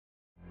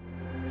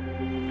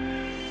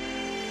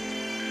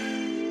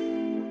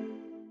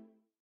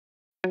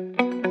Good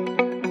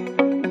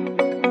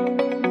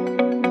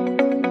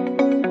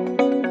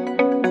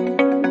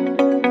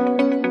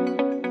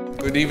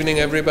evening,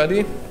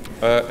 everybody,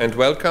 and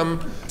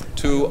welcome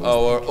to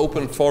our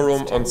open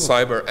forum on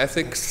cyber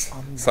ethics,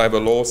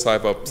 cyber law,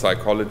 cyber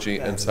psychology,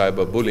 and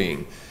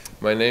cyberbullying.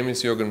 My name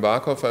is Jürgen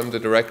Barkhoff. I'm the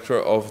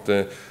director of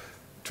the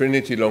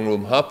Trinity Long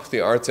Room Hub, the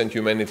Arts and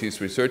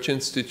Humanities Research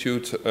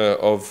Institute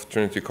of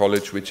Trinity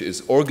College, which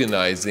is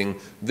organizing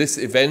this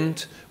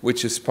event,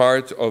 which is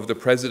part of the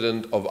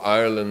President of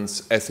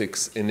Ireland's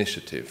Ethics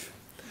Initiative.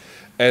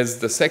 As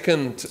the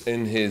second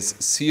in his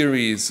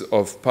series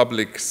of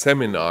public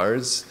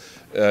seminars,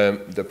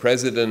 the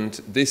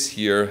President this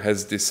year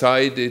has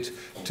decided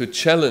to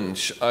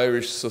challenge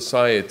Irish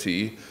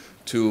society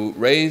to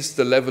raise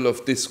the level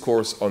of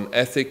discourse on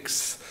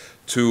ethics,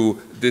 to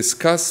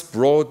discuss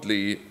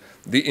broadly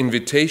the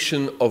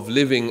invitation of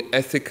living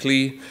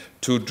ethically,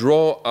 to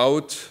draw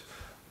out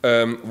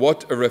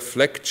what a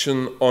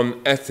reflection on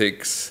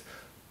ethics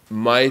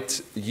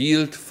might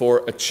yield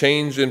for a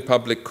change in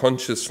public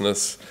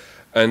consciousness,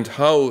 and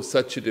how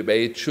such a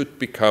debate should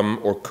become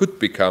or could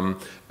become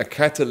a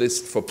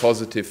catalyst for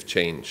positive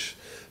change.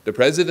 The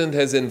President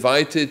has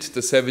invited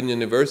the 7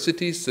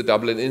 universities, the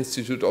Dublin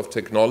Institute of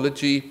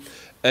Technology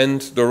and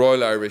the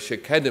Royal Irish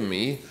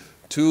Academy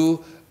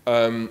to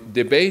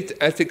debate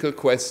ethical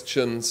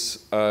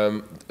questions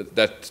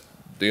that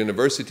the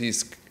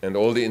universities and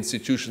all the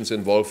institutions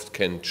involved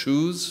can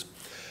choose.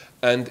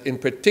 And in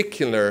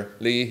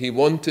particularly, he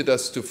wanted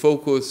us to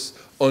focus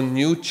on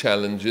new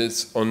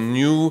challenges, on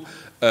new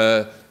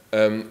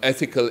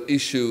ethical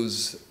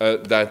issues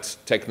that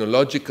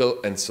technological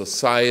and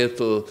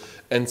societal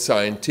and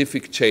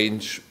scientific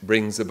change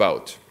brings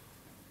about.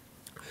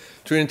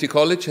 Trinity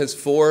College has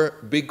 4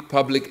 big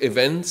public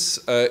events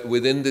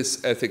within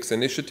this ethics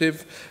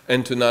initiative,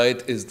 and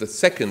tonight is the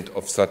second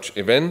of such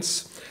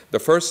events. The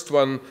first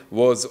one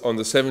was on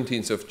the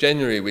 17th of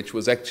January, which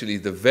was actually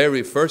the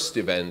very first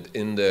event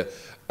in the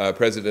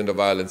President of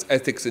Ireland's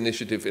Ethics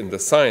Initiative in the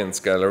Science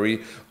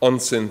Gallery on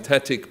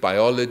synthetic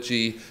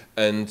biology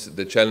and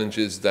the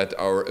challenges that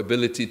our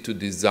ability to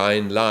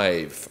design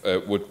life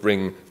would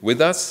bring with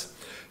us.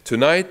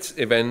 Tonight's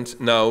event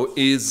now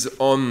is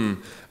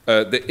on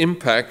the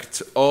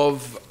impact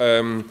of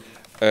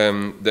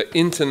the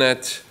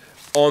internet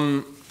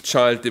on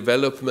child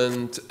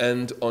development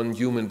and on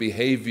human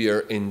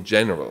behavior in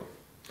general.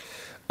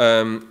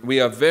 We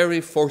are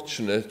very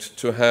fortunate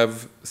to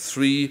have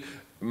 3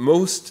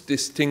 most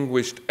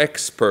distinguished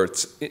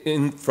experts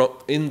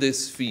in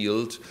this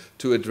field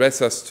to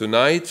address us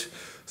tonight,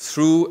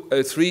 through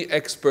 3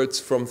 experts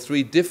from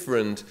 3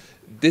 different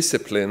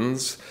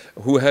disciplines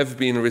who have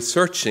been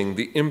researching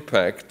the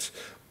impact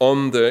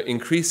on the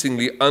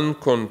increasingly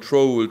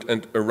uncontrolled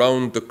and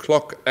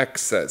around-the-clock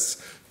access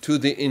to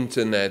the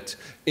internet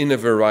in a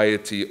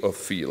variety of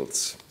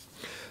fields.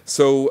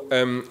 So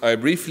I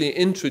briefly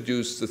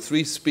introduce the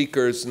 3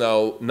 speakers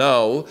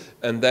now,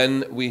 and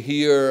then we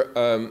hear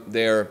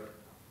their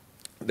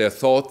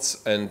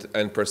thoughts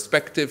and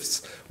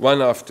perspectives,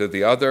 one after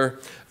the other.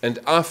 And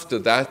after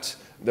that,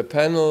 the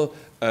panel,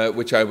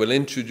 which I will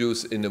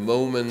introduce in a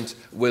moment,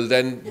 will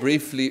then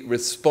briefly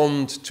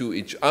respond to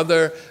each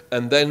other,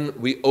 and then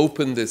we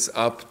open this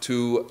up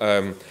to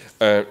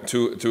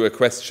a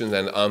question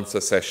and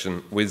answer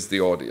session with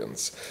the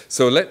audience.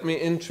 So let me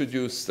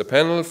introduce the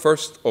panel.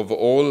 First of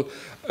all,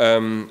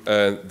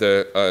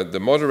 the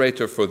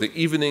moderator for the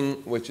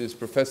evening, which is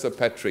Professor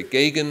Patrick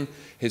Aiken,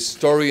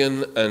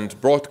 historian and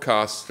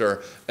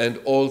broadcaster, and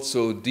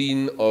also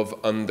Dean of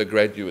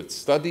Undergraduate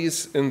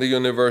Studies in the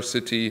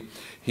university.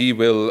 He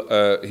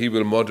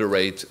will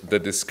moderate the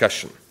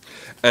discussion.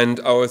 And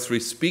our 3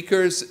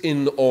 speakers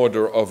in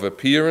order of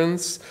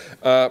appearance,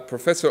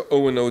 Professor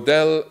Eoin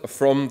O'Dell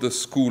from the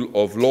School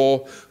of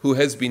Law, who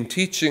has been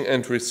teaching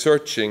and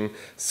researching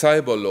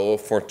cyber law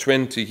for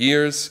 20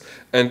 years,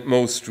 and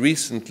most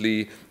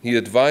recently he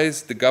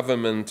advised the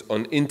government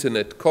on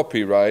internet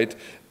copyright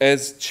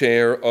as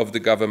chair of the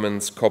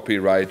government's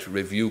Copyright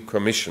Review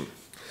Commission.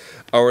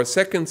 Our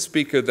second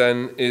speaker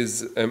then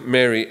is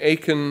Mary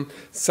Aiken,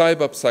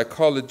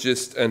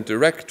 cyberpsychologist and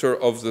director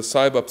of the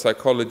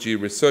CyberPsychology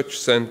Research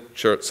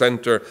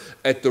Centre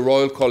at the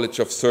Royal College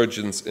of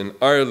Surgeons in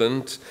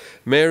Ireland.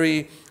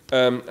 Mary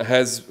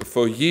has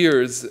for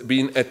years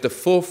been at the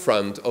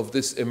forefront of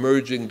this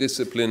emerging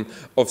discipline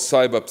of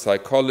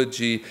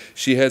cyberpsychology.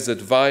 She has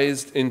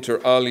advised, inter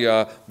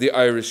alia, the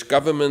Irish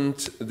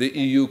government, the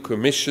EU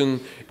Commission,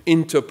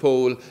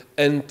 Interpol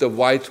and the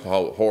White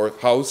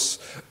House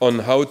on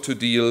how to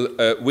deal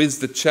with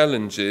the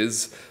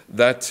challenges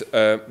that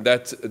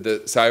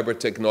the cyber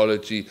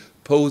technology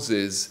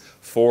poses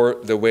for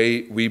the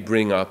way we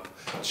bring up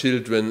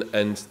children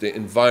and the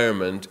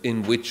environment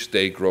in which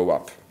they grow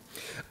up.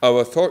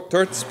 Our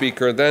third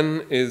speaker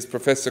then is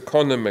Professor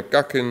Conor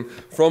McGuckin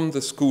from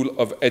the School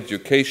of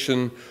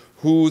Education,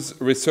 whose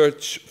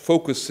research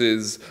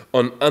focuses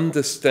on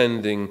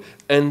understanding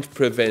and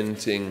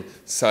preventing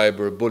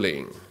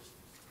cyberbullying.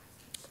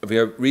 We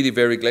are really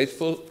very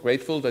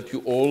grateful that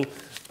you all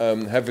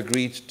have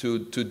agreed to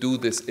do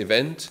this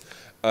event.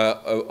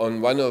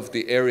 on one of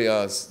the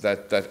areas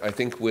that I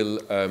think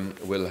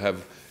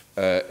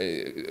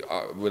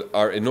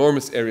are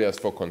enormous areas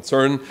for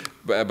concern.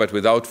 But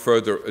without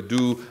further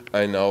ado,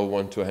 I now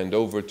want to hand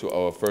over to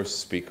our first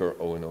speaker,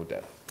 Eoin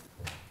O'Dell.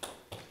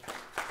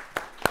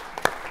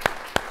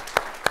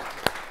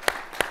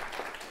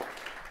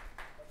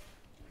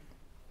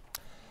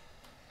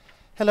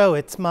 Hello,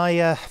 it's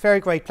my very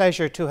great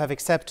pleasure to have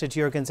accepted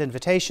Jürgen's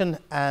invitation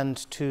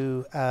and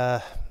to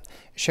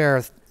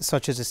share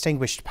such a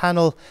distinguished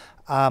panel.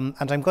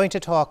 And I'm going to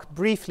talk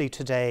briefly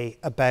today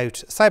about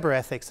cyber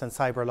ethics and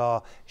cyber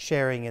law.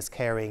 Sharing is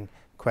caring, ?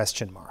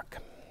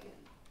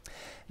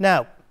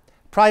 Now,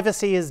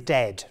 privacy is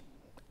dead,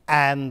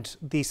 and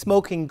the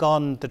smoking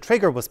gun, the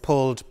trigger was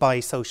pulled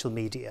by social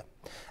media.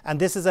 And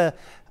this is a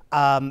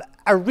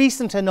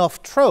recent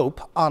enough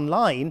trope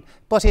online,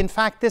 but in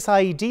fact this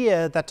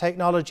idea that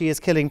technology is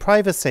killing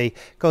privacy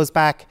goes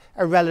back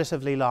a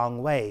relatively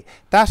long way.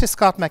 That is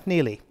Scott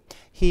McNealy.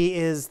 He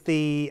is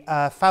the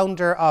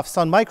founder of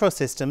Sun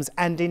Microsystems,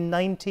 and in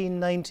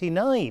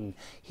 1999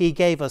 he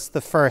gave us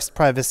the first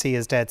privacy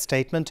is dead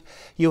statement.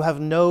 You have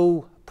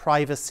no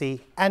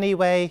privacy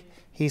anyway,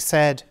 he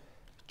said,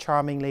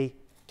 charmingly,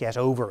 get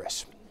over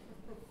it.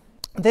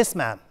 This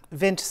man,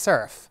 Vint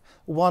Cerf,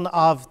 one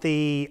of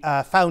the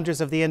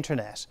founders of the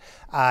internet.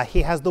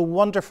 He has the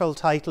wonderful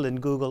title in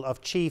Google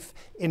of Chief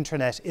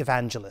Internet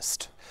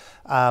Evangelist.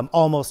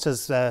 Almost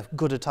as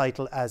good a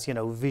title as,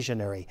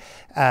 visionary.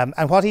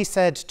 And what he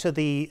said to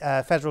the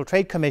Federal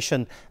Trade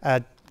Commission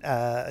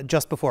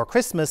just before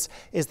Christmas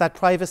is that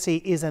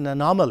privacy is an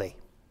anomaly.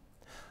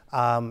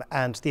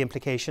 And the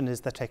implication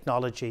is that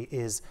technology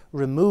is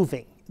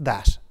removing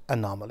that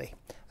anomaly.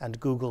 And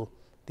Google,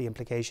 the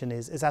implication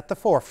is at the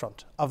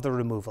forefront of the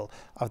removal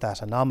of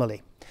that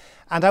anomaly.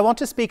 And I want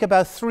to speak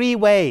about 3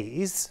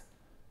 ways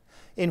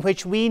in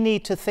which we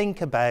need to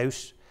think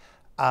about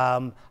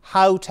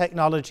how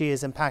technology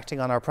is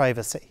impacting on our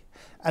privacy,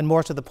 and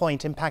more to the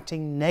point, impacting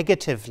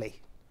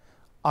negatively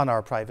on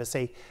our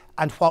privacy,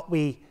 and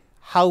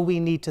how we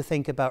need to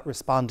think about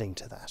responding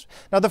to that.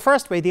 Now, the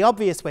first way, the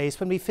obvious way, is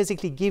when we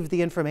physically give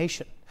the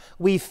information.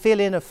 We fill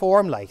in a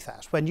form like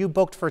that. When you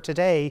booked for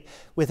today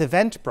with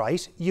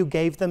Eventbrite, you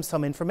gave them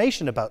some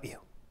information about you.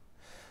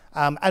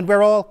 And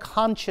we're all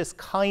conscious,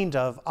 kind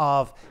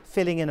of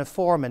filling in a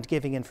form and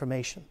giving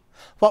information.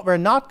 What we're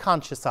not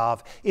conscious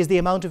of is the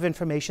amount of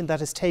information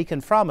that is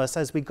taken from us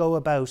as we go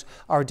about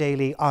our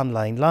daily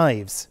online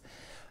lives.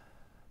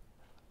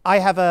 I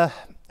have a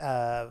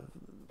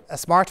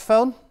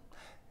smartphone.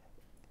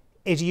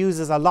 It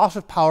uses a lot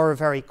of power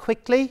very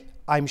quickly.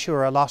 I'm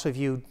sure a lot of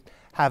you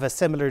have a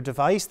similar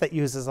device that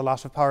uses a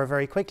lot of power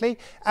very quickly.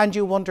 And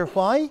you wonder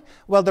why?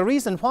 Well, the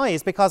reason why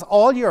is because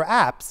all your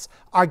apps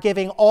are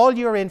giving all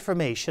your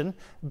information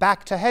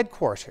back to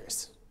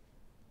headquarters.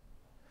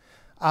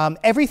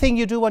 Everything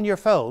you do on your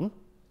phone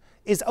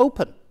is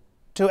open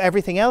to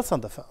everything else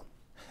on the phone.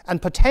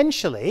 And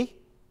potentially,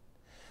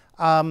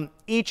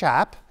 each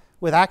app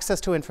with access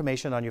to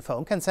information on your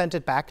phone can send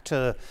it back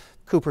to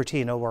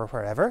Cupertino or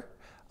wherever,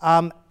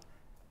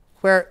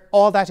 where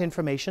all that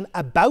information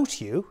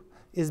about you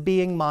is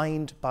being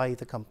mined by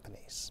the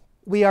companies.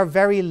 We are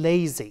very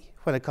lazy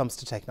when it comes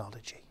to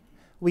technology.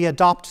 We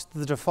adopt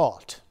the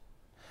default.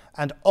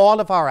 And all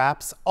of our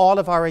apps, all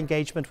of our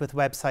engagement with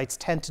websites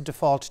tend to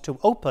default to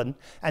open,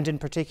 and in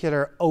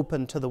particular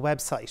open to the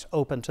website,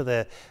 open to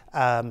the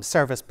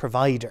service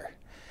provider.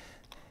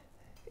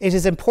 It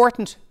is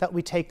important that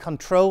we take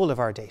control of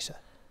our data,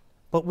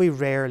 but we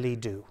rarely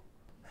do.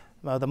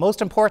 Now, the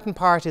most important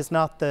part is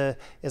not the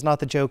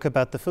joke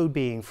about the food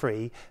being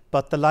free,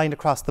 but the line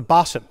across the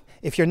bottom.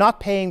 If you're not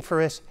paying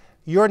for it,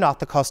 you're not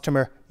the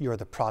customer, you're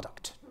the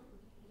product.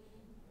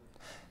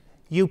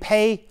 You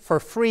pay for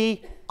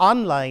free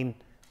online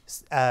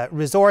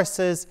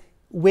resources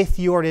with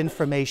your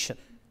information.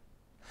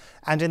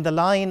 And in the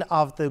line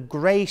of the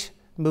great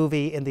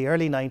movie in the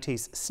early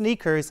 90s,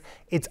 Sneakers,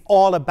 it's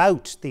all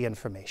about the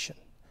information,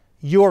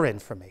 your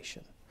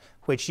information,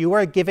 which you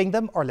are giving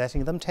them or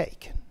letting them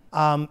take.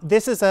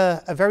 This is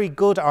a very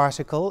good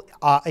article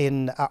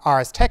in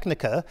Ars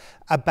Technica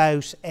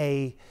about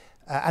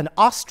an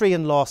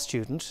Austrian law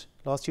student.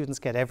 Law students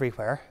get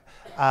everywhere.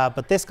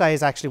 But this guy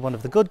is actually one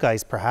of the good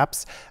guys,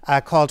 perhaps,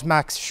 called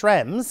Max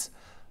Schrems.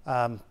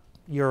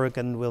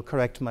 Jürgen will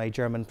correct my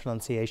German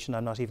pronunciation.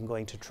 I'm not even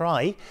going to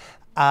try.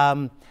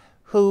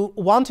 Who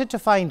wanted to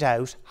find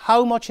out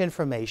how much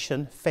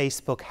information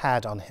Facebook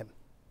had on him.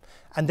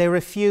 And they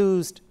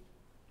refused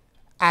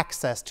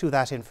access to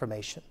that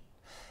information.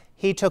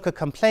 He took a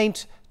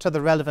complaint to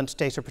the relevant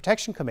Data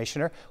Protection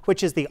Commissioner,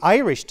 which is the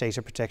Irish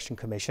Data Protection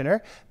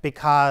Commissioner,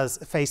 because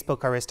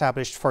Facebook are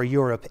established for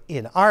Europe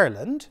in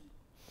Ireland,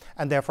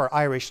 and therefore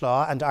Irish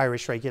law and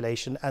Irish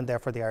regulation, and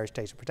therefore the Irish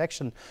data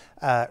protection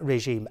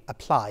regime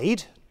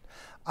applied.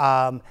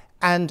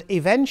 And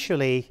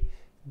eventually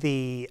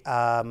the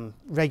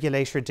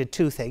regulator did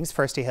 2 things.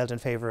 First, he held in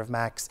favour of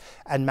Max,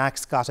 and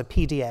Max got a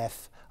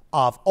PDF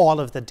of all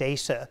of the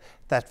data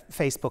that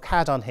Facebook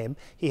had on him.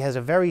 He has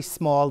a very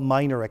small,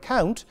 minor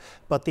account,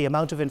 but the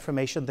amount of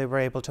information they were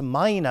able to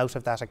mine out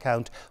of that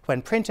account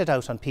when printed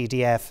out on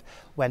PDF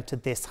went to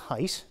this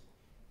height.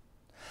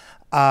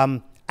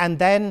 And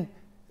then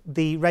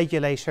the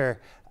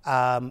regulator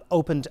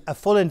opened a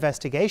full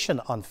investigation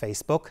on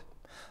Facebook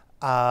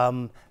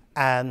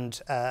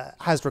and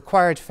has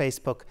required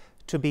Facebook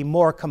to be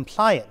more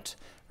compliant.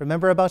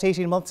 Remember about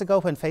 18 months ago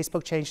when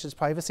Facebook changed its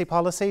privacy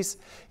policies?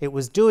 It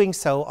was doing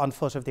so on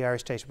foot of the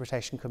Irish Data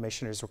Protection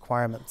Commissioner's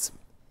requirements.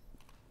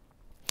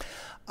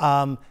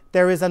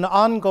 There is an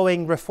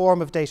ongoing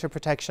reform of data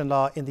protection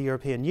law in the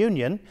European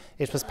Union.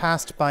 It was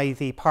passed by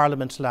the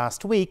Parliament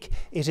last week.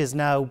 It is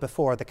now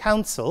before the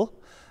Council.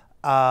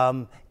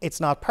 It's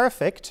not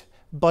perfect,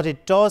 but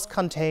it does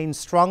contain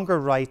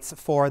stronger rights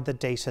for the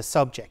data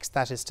subjects.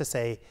 That is to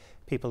say,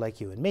 people like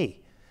you and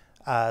me.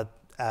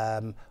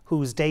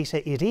 Whose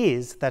data it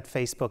is that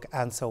Facebook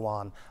and so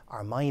on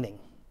are mining.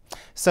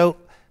 So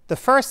the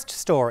first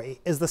story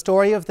is the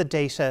story of the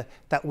data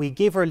that we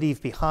give or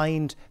leave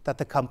behind that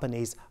the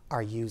companies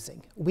are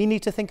using. We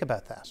need to think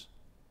about that.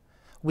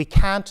 We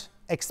can't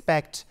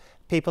expect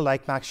people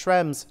like Max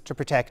Schrems to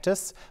protect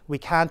us. We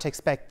can't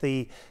expect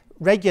the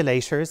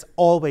regulators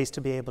always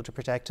to be able to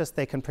protect us.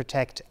 They can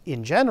protect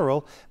in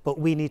general, but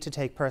we need to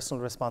take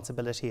personal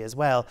responsibility as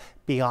well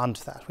beyond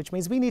that, which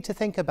means we need to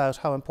think about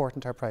how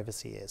important our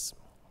privacy is.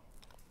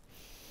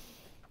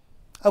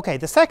 Okay,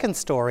 the second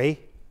story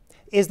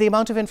is the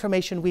amount of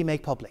information we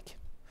make public,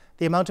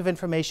 the amount of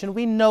information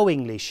we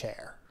knowingly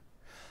share.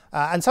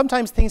 And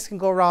sometimes things can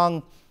go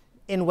wrong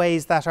in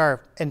ways that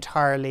are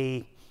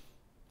entirely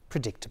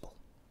predictable.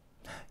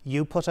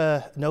 You put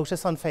a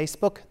notice on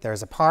Facebook,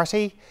 there's a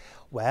party.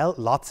 Well,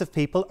 lots of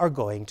people are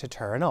going to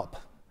turn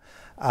up.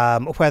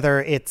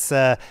 Whether it's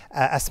a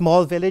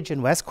small village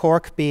in West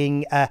Cork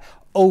being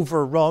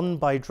overrun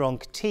by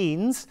drunk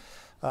teens,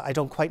 I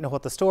don't quite know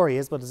what the story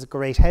is, but it's a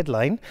great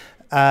headline,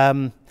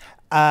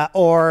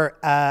 or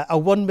a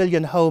 1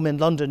 million home in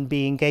London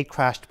being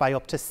gatecrashed by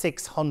up to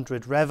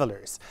 600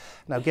 revelers.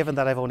 Now, given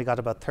that I've only got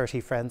about 30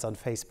 friends on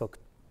Facebook,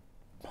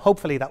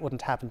 hopefully that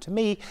wouldn't happen to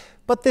me,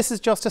 but this is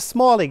just a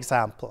small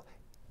example.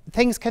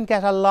 Things can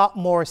get a lot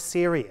more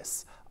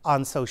serious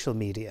on social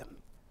media.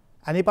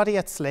 Anybody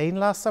at Slane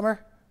last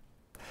summer?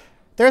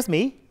 There's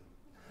me.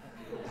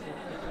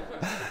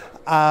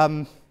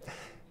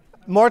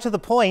 More to the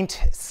point,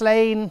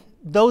 Slane,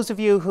 those of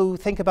you who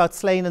think about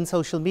Slane and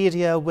social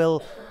media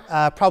will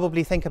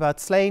probably think about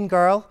Slane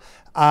Girl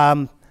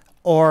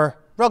or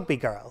Rugby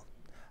Girl.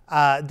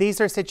 These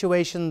are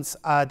situations,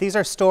 these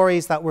are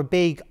stories that were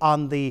big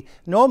on the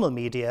normal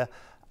media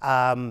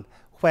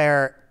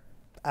where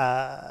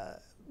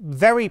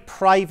very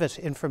private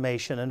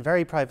information and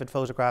very private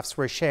photographs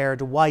were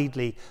shared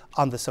widely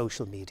on the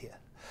social media.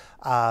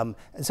 And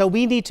so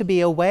we need to be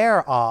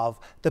aware of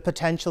the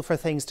potential for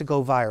things to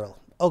go viral.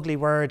 Ugly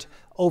word,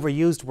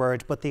 overused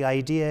word, but the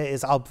idea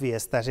is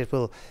obvious that it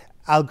will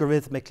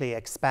algorithmically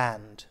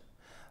expand.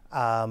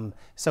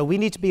 So we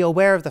need to be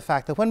aware of the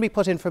fact that when we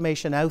put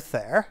information out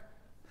there,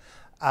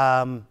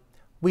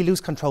 we lose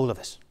control of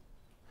it.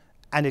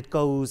 And it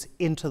goes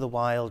into the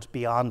wild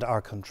beyond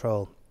our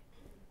control.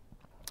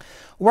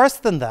 Worse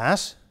than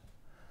that,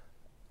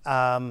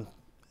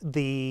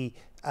 the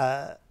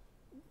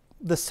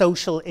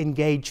social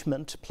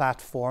engagement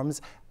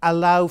platforms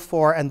allow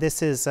for, and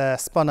this is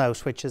Spun Out,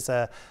 which is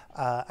an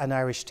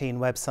Irish teen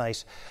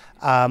website,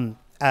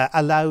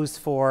 allows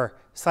for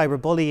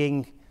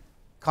cyberbullying.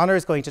 Conor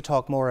is going to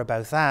talk more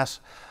about that,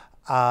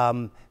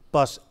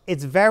 but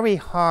it's very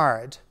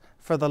hard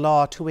for the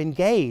law to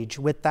engage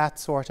with that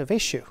sort of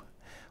issue.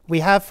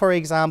 We have, for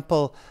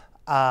example,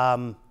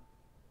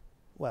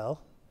 well,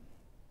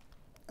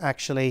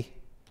 actually,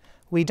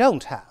 we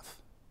don't have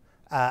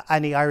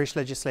any Irish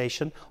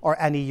legislation or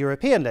any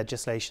European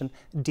legislation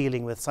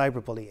dealing with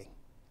cyberbullying.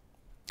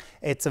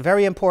 It's a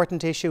very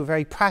important issue, a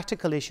very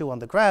practical issue on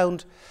the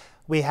ground.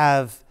 We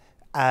have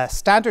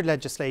standard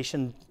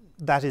legislation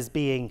that is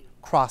being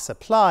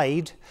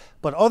cross-applied,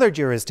 but other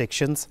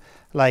jurisdictions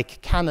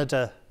like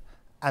Canada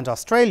and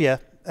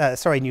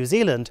New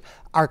Zealand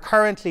are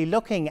currently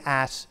looking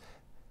at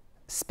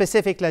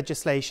specific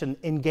legislation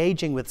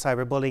engaging with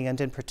cyberbullying, and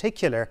in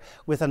particular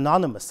with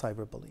anonymous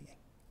cyberbullying,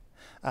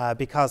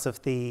 because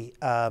of the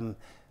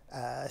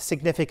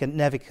significant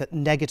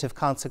negative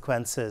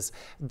consequences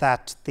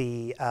that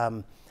the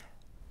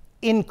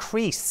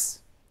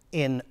increase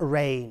in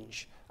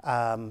range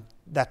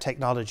that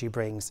technology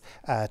brings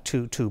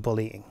to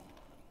bullying.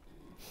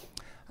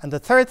 And the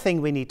third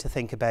thing we need to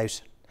think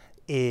about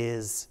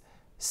is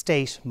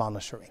state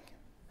monitoring.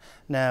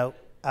 Now,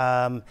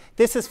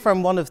 this is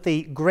from one of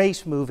the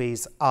great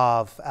movies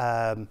of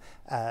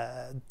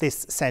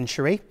this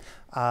century.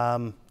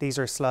 These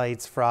are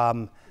slides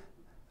from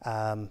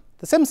the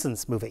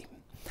Simpsons movie.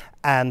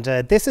 And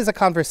this is a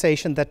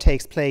conversation that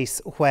takes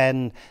place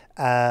when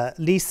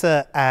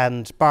Lisa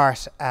and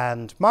Bart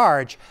and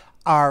Marge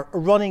are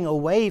running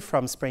away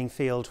from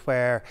Springfield,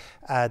 where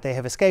they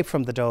have escaped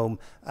from the dome,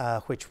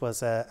 which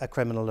was a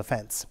criminal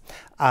offence.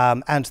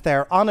 And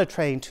they're on a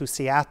train to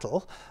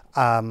Seattle.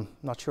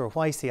 Not sure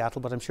why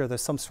Seattle, but I'm sure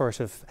there's some sort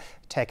of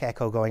tech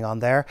echo going on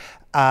there.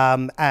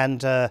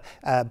 And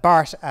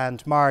Bart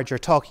and Marge are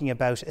talking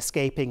about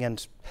escaping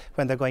and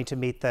when they're going to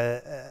meet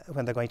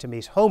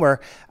Homer.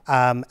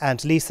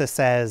 And Lisa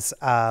says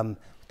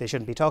they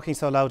shouldn't be talking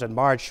so loud, and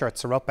Marge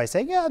shuts her up by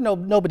saying, "Yeah, no,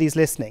 nobody's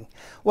listening."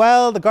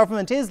 Well, the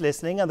government is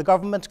listening, and the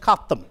government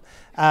caught them.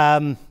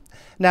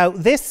 Now,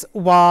 this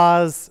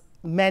was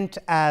meant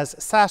as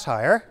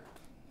satire,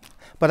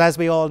 but as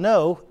we all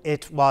know,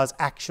 it was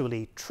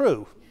actually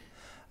true.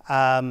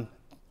 Now,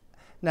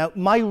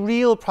 my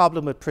real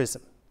problem with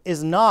PRISM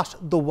is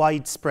not the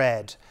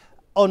widespread,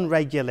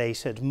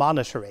 unregulated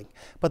monitoring,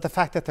 but the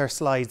fact that their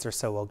slides are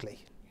so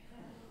ugly.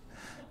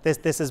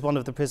 This is one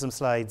of the PRISM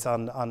slides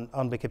on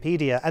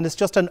Wikipedia, and it's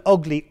just an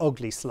ugly,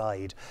 ugly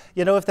slide.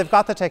 You know, if they've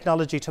got the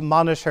technology to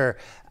monitor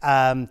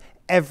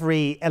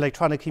every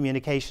electronic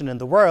communication in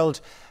the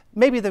world,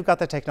 maybe they've got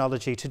the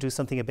technology to do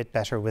something a bit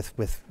better with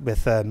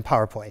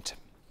PowerPoint.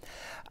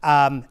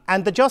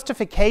 And the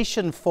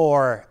justification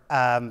for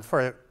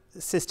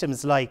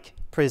systems like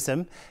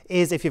PRISM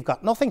is if you've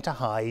got nothing to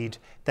hide,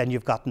 then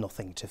you've got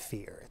nothing to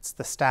fear. It's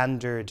the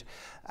standard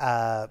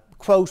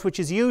quote, which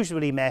is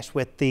usually met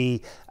with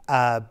the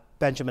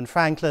Benjamin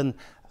Franklin,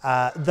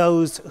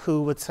 those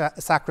who would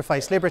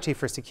sacrifice liberty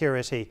for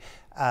security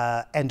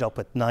end up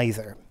with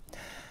neither.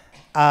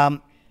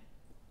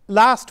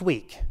 Last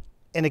week,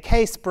 in a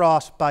case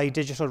brought by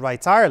Digital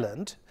Rights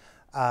Ireland,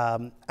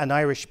 an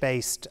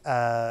Irish-based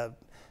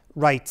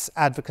rights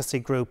advocacy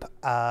group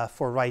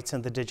for rights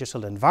in the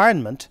digital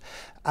environment,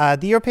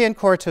 the European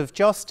Court of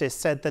Justice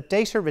said that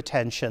data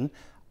retention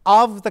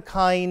of the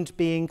kind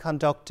being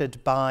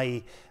conducted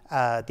by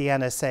the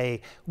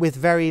NSA with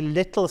very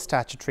little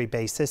statutory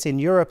basis, in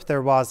Europe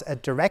there was a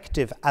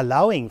directive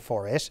allowing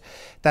for it,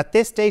 that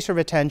this data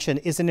retention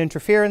is an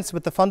interference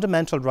with the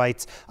fundamental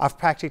rights of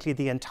practically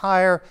the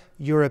entire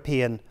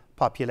European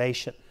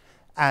population.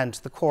 And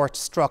the court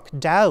struck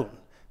down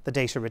the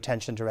data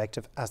retention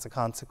directive as a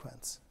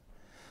consequence.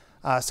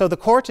 So the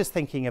court is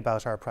thinking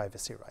about our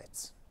privacy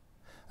rights,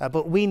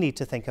 but we need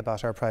to think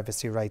about our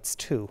privacy rights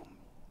too.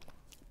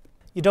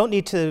 You don't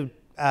need to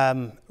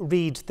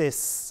read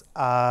this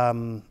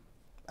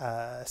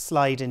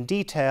slide in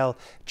detail.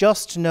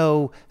 Just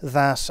know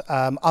that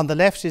on the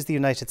left is the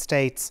United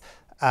States,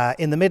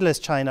 in the middle is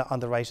China, on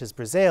the right is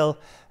Brazil,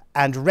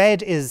 and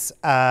red is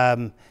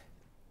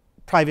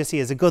privacy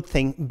is a good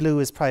thing, blue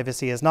is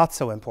privacy is not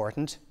so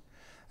important.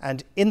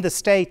 And in the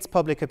States,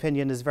 public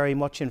opinion is very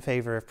much in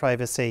favor of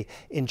privacy.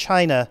 In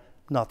China,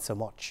 not so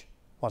much.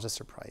 What a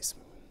surprise.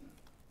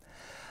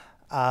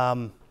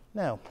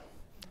 Now,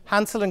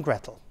 Hansel and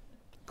Gretel,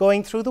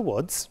 going through the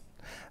woods,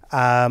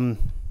 but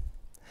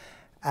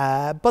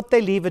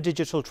they leave a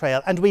digital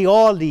trail, and we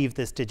all leave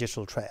this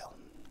digital trail.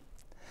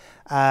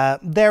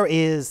 There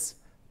is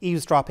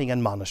eavesdropping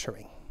and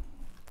monitoring.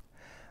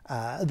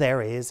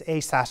 There is a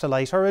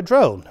satellite or a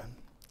drone.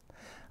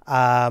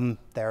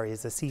 There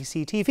is a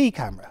CCTV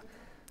camera.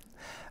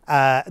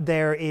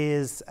 There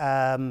is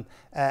an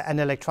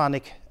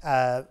electronic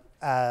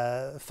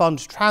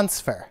fund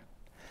transfer.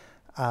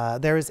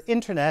 There is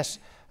internet,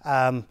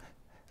 and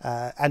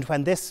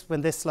when this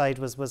slide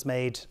was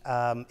made,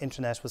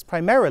 internet was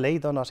primarily,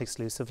 though not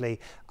exclusively,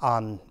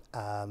 on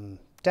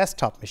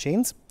desktop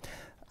machines.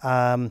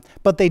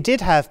 But they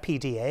did have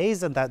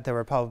PDAs, and that they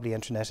were probably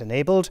internet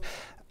enabled.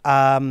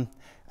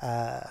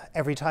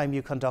 Every time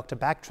you conduct a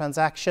back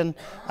transaction,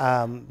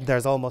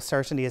 there's almost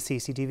certainly a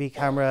CCTV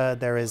camera.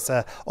 There is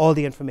all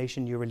the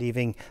information you were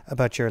leaving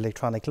about your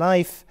electronic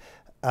life.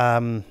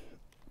 There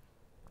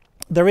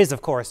is,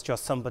 of course,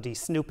 just somebody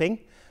snooping,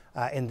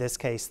 in this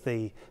case,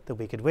 the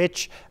Wicked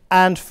Witch.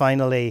 And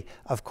finally,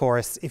 of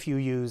course, if you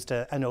used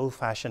an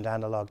old-fashioned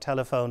analog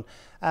telephone,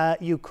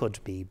 you could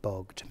be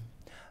bugged.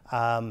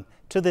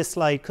 To this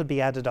slide could be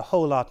added a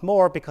whole lot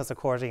more, because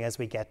according as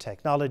we get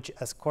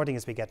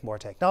more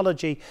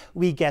technology,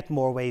 we get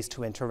more ways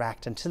to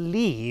interact and to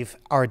leave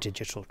our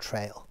digital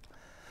trail.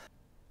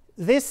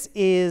 This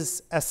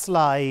is a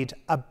slide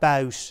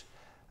about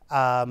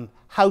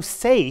how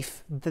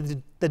safe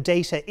the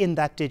data in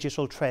that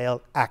digital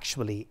trail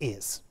actually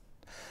is.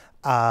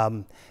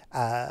 The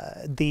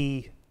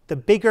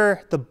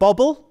bigger the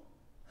bubble,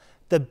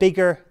 the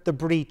bigger the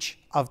breach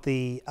of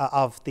the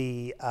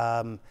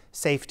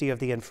safety of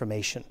the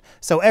information.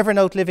 So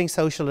Evernote, Living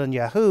Social, and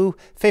Yahoo,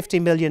 50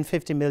 million,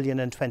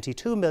 and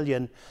 22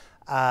 million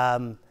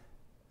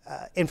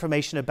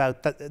information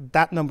about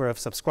that number of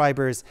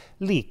subscribers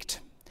leaked.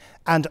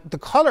 And the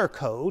color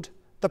code,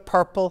 the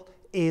purple,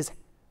 is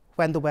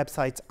when the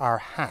websites are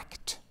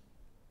hacked.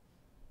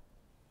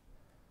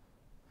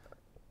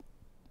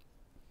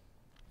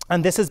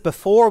 And this is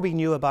before we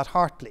knew about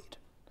Heartbleed.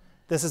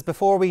 This is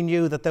before we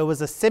knew that there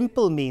was a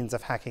simple means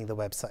of hacking the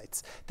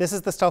websites. This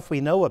is the stuff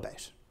we know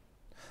about,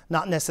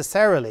 not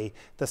necessarily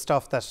the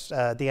stuff that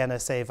the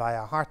NSA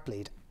via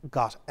Heartbleed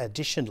got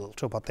additional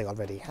to what they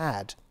already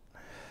had.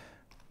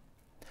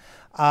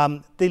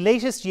 The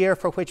latest year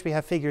for which we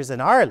have figures in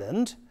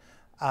Ireland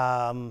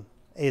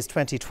is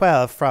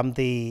 2012 from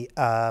the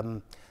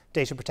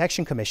Data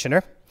Protection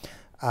Commissioner.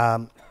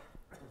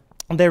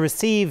 They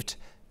received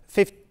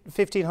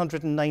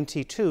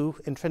 1,592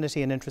 in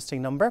Trinity, an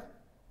interesting number.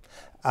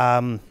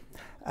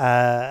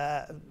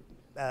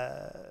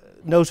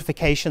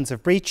 Notifications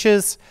of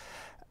breaches.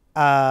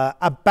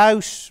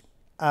 About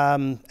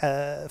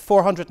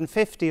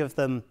 450 of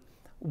them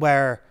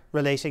were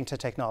relating to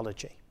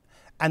technology.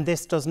 And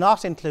this does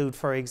not include,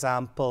 for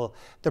example,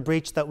 the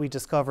breach that we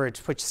discovered,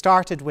 which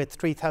started with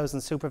 3,000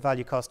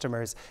 SuperValue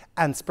customers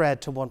and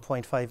spread to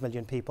 1.5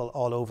 million people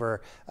all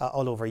over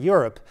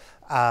Europe,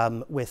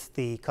 with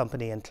the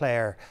company in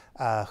Clare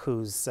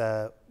whose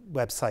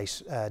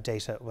website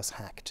data was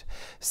hacked.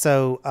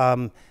 So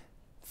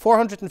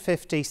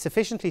 450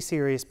 sufficiently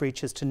serious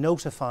breaches to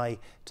notify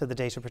to the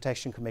Data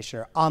Protection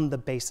Commissioner on the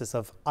basis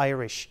of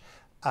Irish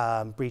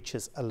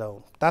breaches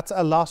alone. That's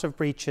a lot of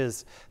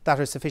breaches that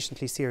are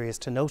sufficiently serious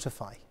to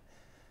notify.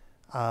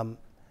 And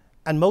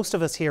most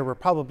of us here were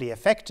probably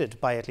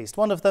affected by at least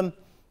one of them,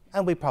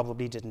 and we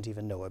probably didn't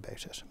even know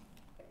about it.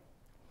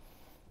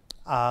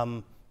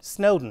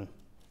 Snowden.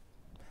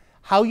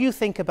 How you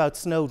think about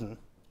Snowden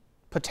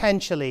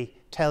potentially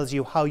tells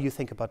you how you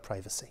think about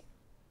privacy.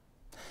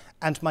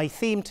 And my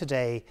theme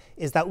today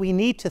is that we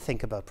need to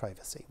think about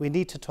privacy. We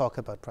need to talk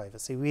about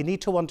privacy. We need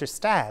to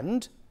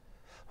understand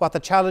what the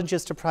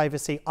challenges to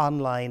privacy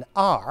online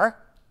are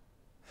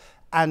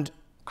and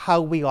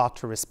how we ought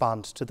to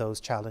respond to those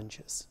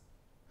challenges.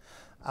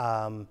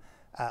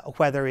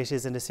 Whether it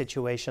is in a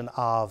situation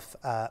of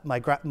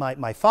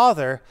my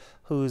father,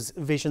 whose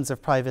visions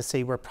of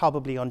privacy were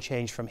probably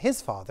unchanged from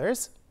his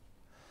father's,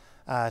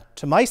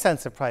 to my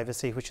sense of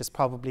privacy, which is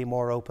probably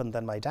more open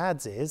than my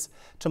dad's is,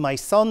 to my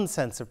son's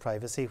sense of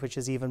privacy, which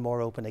is even more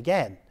open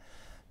again,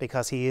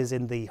 because he is,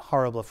 in the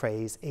horrible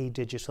phrase, a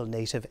digital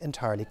native,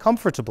 entirely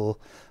comfortable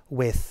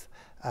with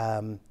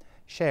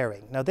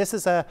sharing. Now, this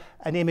is an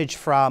image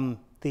from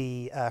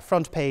the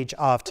front page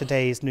of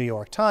today's New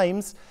York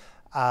Times,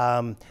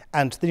 and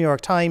the New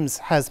York Times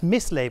has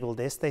mislabeled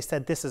this. They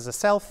said this is a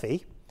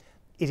selfie.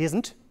 It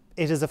isn't.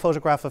 It is a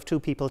photograph of two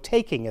people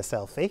taking a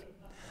selfie.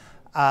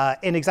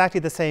 In exactly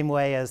the same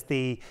way as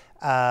the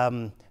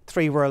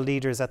 3 world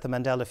leaders at the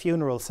Mandela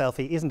funeral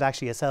selfie isn't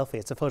actually a selfie,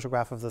 it's a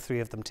photograph of the 3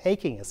 of them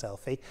taking a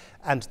selfie,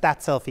 and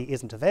that selfie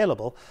isn't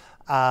available.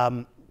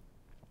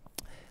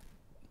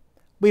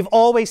 We've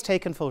always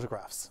taken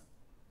photographs.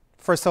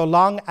 For so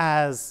long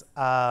as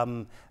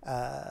it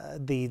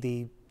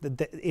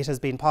has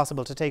been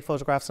possible to take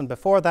photographs, and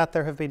before that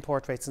there have been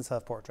portraits and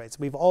self-portraits.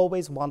 We've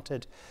always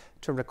wanted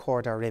to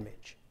record our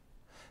image.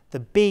 The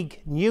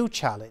big new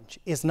challenge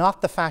is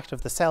not the fact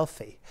of the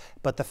selfie,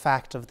 but the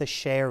fact of the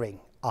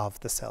sharing of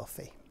the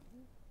selfie.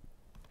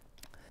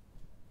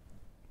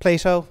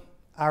 Plato,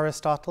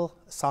 Aristotle,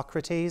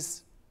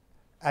 Socrates.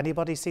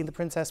 Anybody seen The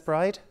Princess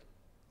Bride?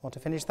 Want to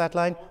finish that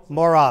line?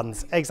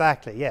 Morons,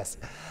 exactly, yes.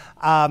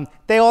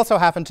 They also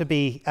happen to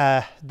be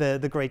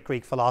the great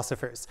Greek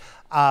philosophers.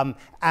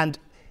 And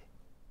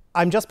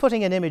I'm just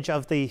putting an image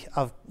of the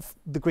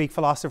Greek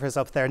philosophers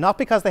up there, not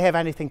because they have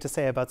anything to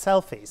say about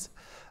selfies.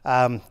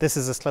 This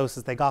is as close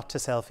as they got to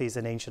selfies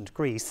in ancient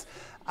Greece.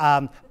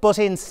 But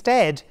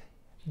instead,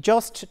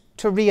 just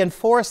to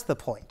reinforce the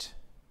point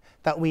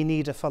that we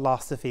need a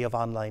philosophy of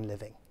online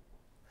living.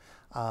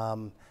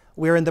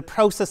 We're in the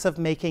process of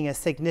making a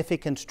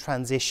significant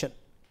transition.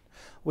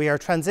 We are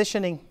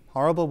transitioning,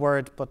 horrible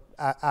word, but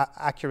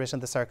accurate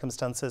in the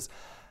circumstances,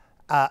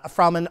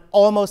 from an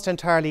almost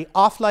entirely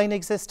offline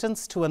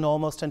existence to an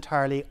almost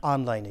entirely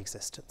online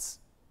existence.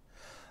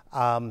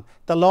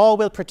 The law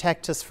will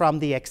protect us from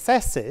the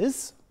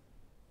excesses,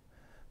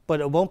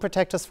 but it won't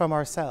protect us from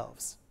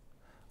ourselves.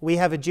 We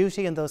have a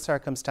duty in those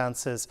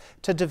circumstances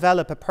to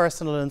develop a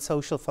personal and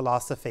social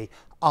philosophy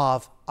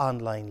of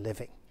online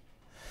living.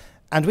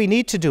 And we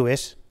need to do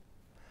it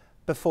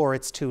before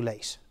it's too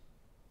late.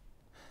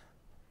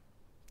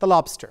 The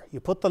lobster. You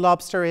put the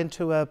lobster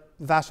into a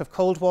vat of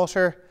cold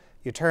water,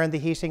 you turn the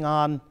heating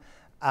on,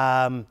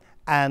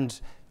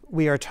 and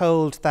we are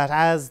told that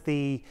as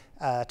the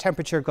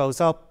temperature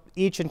goes up,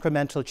 each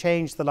incremental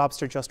change, the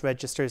lobster just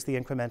registers the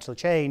incremental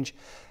change,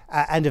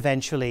 and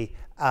eventually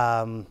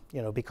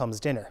becomes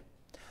dinner.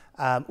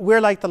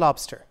 We're like the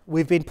lobster.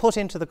 We've been put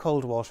into the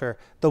cold water.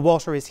 The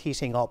water is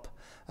heating up.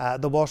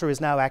 The water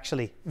is now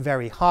actually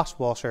very hot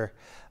water.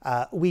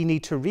 We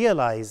need to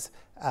realize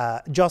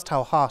just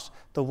how hot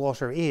the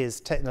water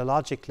is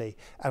technologically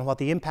and what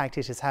the impact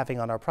it is having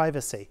on our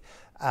privacy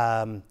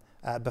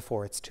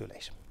before it's too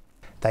late.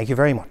 Thank you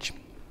very much.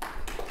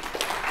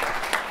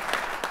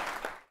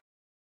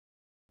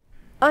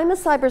 I'm a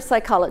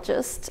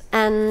cyberpsychologist,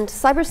 and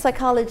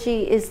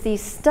cyberpsychology is the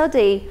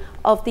study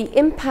of the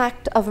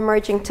impact of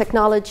emerging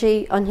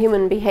technology on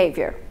human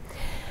behavior.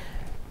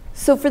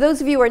 So for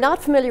those of you who are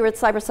not familiar with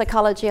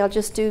cyberpsychology, I'll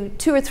just do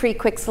 2 or 3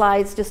 quick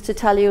slides just to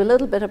tell you a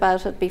little bit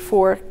about it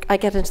before I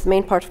get into the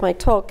main part of my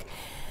talk.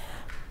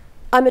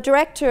 I'm a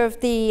director of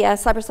the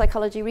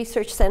CyberPsychology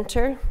Research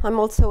Centre. I'm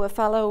also a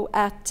fellow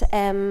at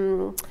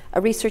a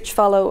research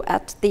fellow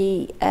at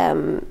the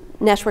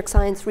Network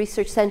Science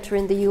Research Centre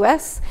in the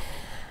US,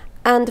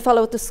 and a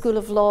fellow at the School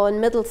of Law in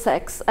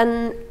Middlesex.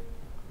 And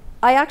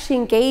I actually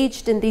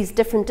engaged in these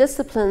different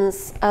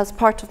disciplines as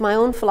part of my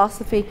own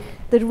philosophy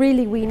that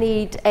really we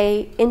need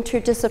an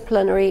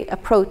interdisciplinary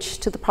approach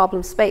to the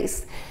problem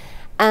space.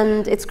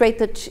 And it's great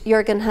that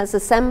Jürgen has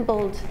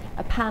assembled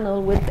a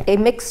panel with a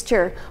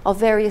mixture of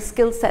various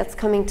skill sets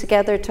coming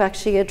together to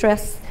actually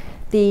address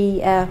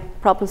the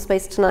problem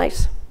space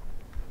tonight.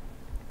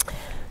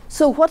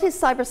 So what is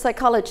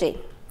cyberpsychology?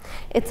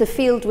 It's a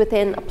field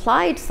within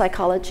applied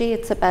psychology.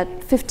 It's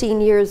about 15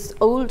 years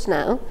old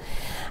now.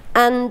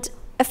 And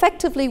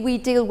effectively, we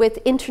deal with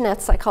internet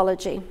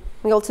psychology.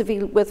 We also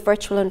deal with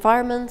virtual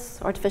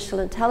environments, artificial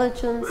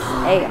intelligence,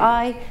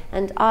 AI,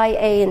 and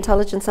IA,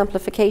 intelligence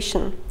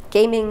amplification,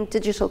 gaming,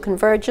 digital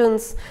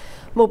convergence,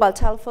 mobile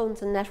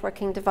telephones, and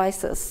networking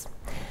devices.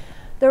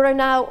 There are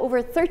now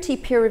over 30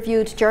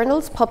 peer-reviewed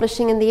journals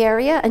publishing in the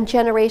area and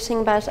generating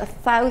about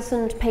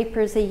 1,000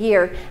 papers a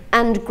year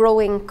and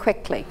growing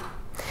quickly.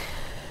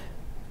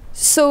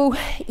 So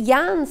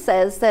Jan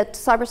says that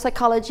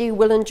cyberpsychology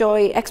will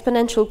enjoy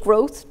exponential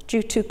growth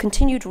due to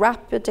continued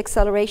rapid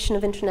acceleration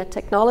of internet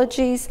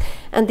technologies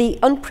and the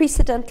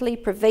unprecedentedly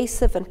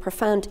pervasive and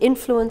profound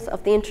influence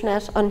of the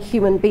internet on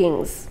human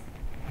beings.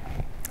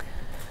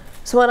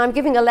 So when I'm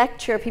giving a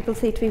lecture, people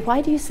say to me,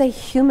 why do you say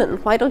human?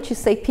 Why don't you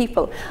say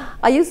people?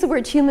 I use the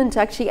word human to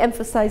actually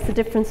emphasize the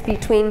difference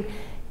between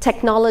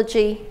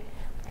technology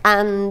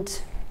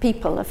and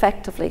people,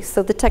 effectively.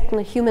 So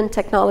the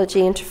human-technology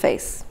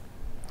interface.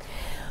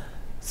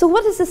 So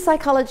what is the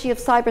psychology of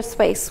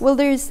cyberspace? Well,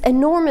 there's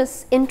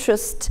enormous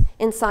interest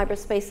in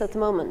cyberspace at the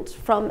moment.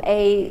 From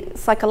a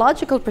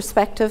psychological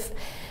perspective,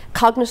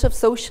 cognitive,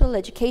 social,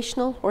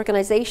 educational,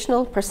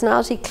 organizational,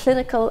 personality,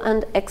 clinical,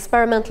 and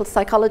experimental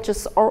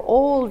psychologists are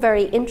all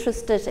very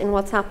interested in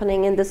what's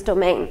happening in this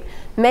domain.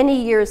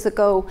 Many years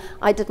ago,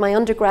 I did my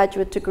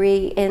undergraduate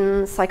degree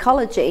in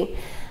psychology.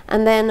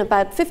 And then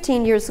about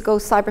 15 years ago,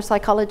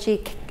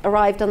 cyberpsychology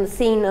arrived on the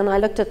scene, and I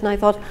looked at it and I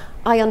thought,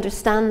 I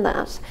understand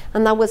that.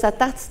 And that was at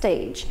that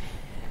stage.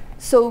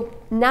 So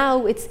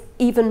now it's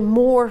even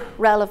more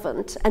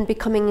relevant and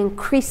becoming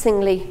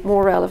increasingly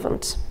more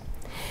relevant.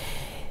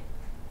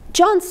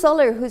 John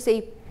Suller, who's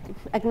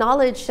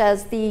acknowledged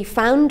as the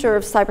founder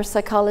of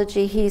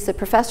cyberpsychology, he's a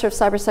professor of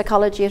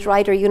cyberpsychology at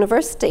Rider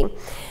University.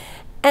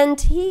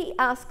 And he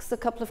asks a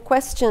couple of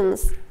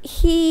questions.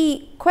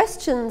 He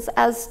questions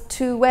as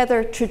to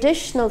whether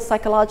traditional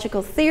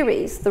psychological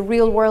theories, the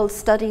real-world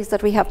studies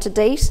that we have to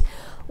date,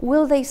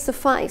 will they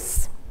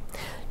suffice?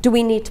 Do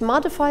we need to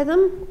modify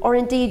them, or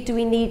indeed do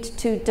we need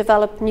to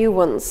develop new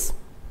ones?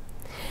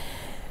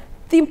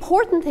 The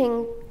important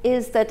thing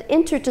is that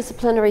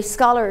interdisciplinary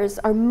scholars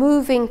are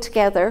moving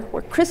together,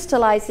 we're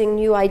crystallizing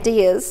new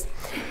ideas,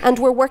 and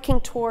we're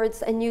working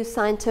towards a new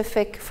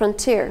scientific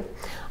frontier.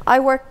 I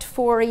worked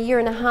for a year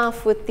and a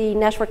half with the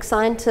network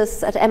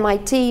scientists at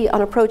MIT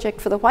on a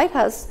project for the White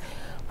House,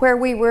 where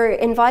we were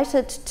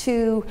invited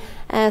to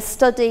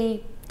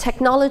study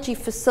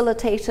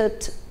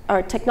technology-facilitated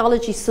or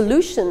technology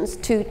solutions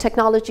to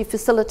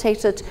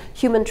technology-facilitated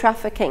human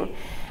trafficking.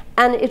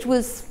 And it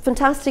was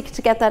fantastic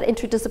to get that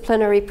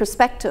interdisciplinary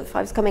perspective.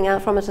 I was coming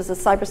out from it as a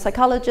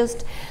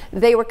cyberpsychologist.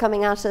 They were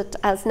coming at it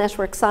as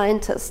network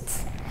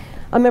scientists.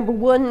 I remember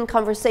one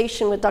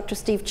conversation with Dr.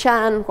 Steve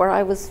Chan where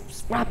I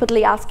was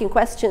rapidly asking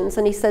questions,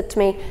 and he said to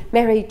me,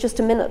 Mary, just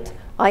a minute,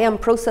 I am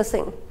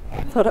processing.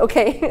 I thought,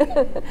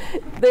 okay,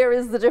 there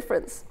is the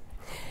difference.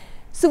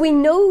 So we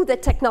know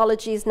that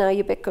technology is now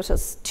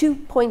ubiquitous.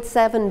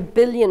 2.7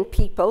 billion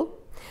people,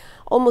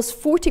 almost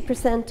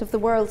 40% of the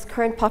world's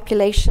current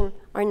population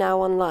are now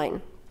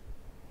online.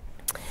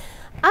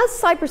 As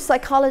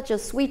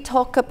cyberpsychologists, we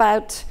talk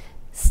about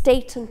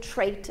state and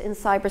trait in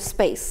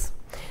cyberspace.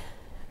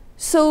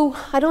 So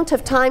I don't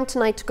have time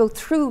tonight to go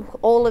through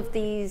all of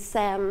these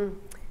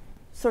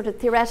sort of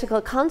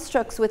theoretical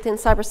constructs within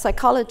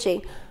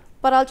cyberpsychology,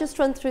 but I'll just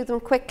run through them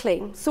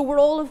quickly. So we're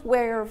all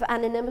aware of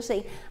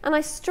anonymity. And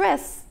I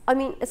stress, I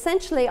mean,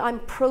 essentially I'm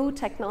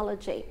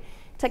pro-technology.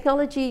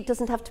 Technology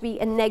doesn't have to be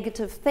a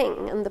negative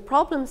thing, and the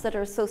problems that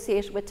are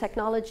associated with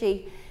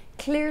technology,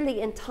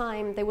 clearly in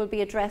time they will be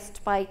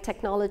addressed by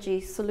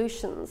technology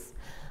solutions.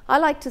 I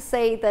like to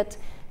say that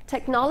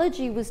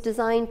technology was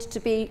designed to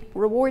be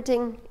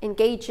rewarding,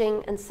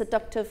 engaging, and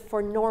seductive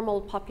for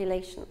normal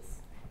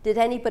populations. Did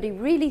anybody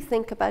really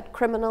think about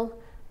criminal,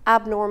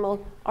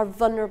 abnormal, or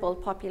vulnerable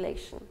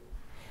population?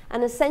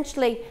 And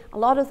essentially, a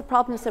lot of the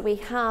problems that we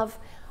have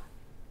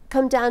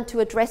come down to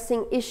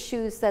addressing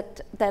issues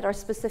that are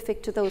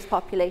specific to those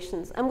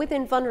populations. And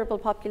within vulnerable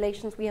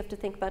populations, we have to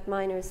think about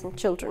minors and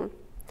children.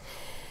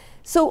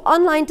 So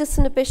online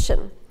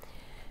disinhibition.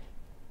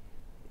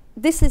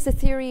 This is a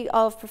theory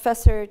of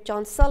Professor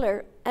John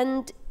Suller,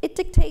 and it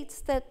dictates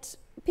that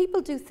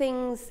people do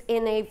things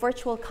in a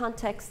virtual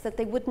context that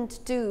they wouldn't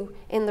do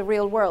in the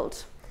real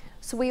world.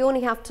 So we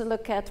only have to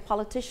look at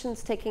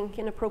politicians taking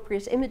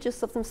inappropriate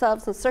images of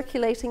themselves and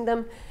circulating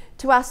them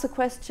to ask the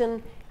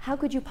question, how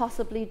could you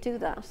possibly do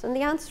that? And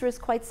the answer is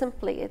quite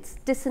simply, it's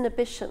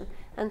disinhibition,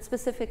 and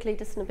specifically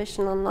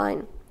disinhibition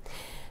online.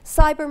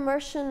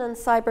 Cyber-immersion and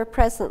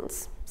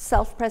cyber-presence,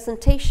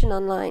 self-presentation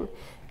online,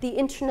 the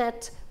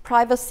internet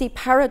privacy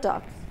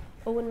paradox.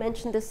 Eoin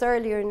mentioned this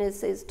earlier in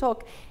his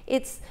talk.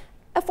 It's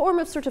a form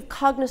of sort of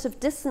cognitive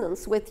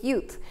dissonance with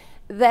youth,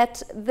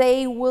 that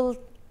they will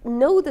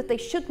know that they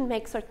shouldn't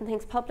make certain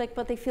things public,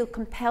 but they feel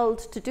compelled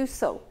to do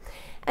so.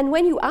 And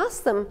when you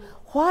ask them,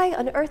 why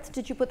on earth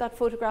did you put that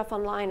photograph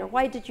online, or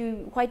why did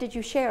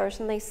you share it?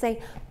 And they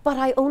say, but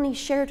I only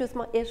shared it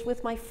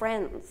with my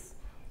friends,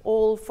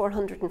 all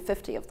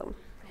 450 of them,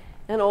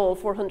 and all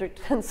 400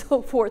 and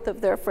so forth of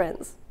their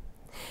friends.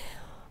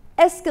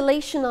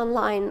 Escalation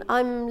online.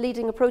 I'm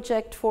leading a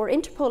project for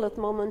Interpol at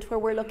the moment where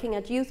we're looking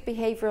at youth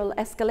behavioral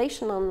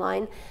escalation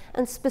online,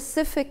 and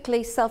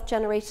specifically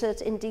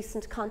self-generated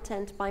indecent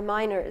content by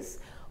minors,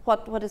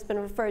 what has been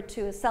referred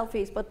to as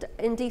selfies, but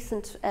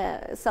indecent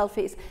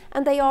selfies.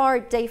 And they are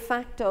de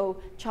facto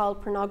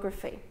child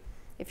pornography.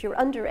 If you're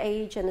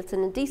underage and it's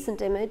an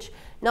indecent image,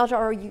 not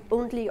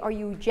only are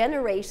you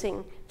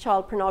generating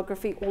child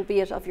pornography,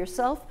 albeit of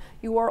yourself,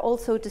 you are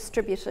also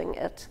distributing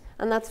it.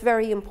 And that's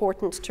very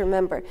important to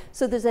remember.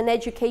 So there's an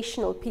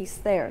educational piece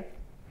there.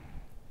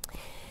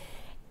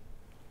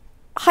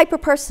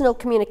 Hyperpersonal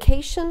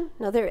communication,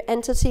 another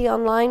entity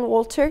online,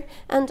 Walter,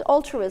 and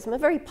altruism, a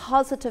very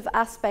positive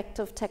aspect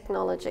of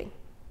technology.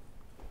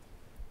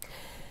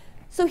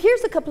 So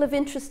here's a couple of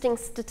interesting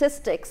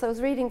statistics. I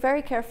was reading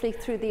very carefully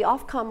through the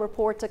Ofcom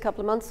report a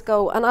couple of months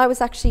ago, and I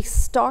was actually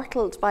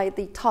startled by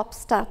the top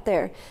stat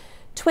there.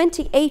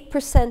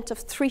 28% of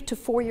 3 to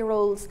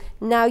 4-year-olds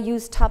now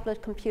use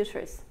tablet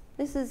computers.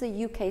 This is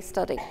a UK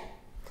study.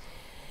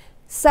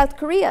 South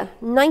Korea,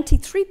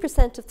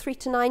 93% of 3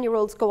 to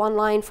 9-year-olds go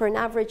online for an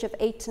average of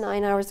 8 to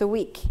 9 hours a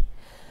week.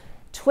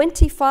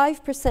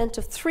 25%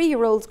 of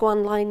 3-year-olds go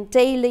online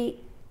daily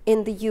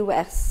in the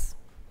US.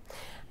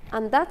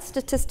 And that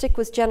statistic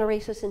was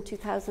generated in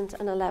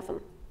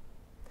 2011.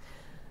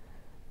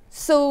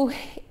 So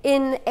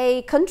in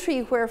a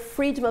country where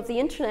freedom of the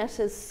internet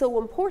is so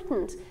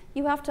important,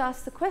 you have to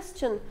ask the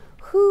question,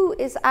 who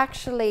is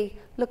actually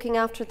looking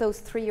after those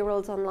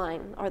 3-year-olds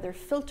online? Are there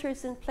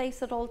filters in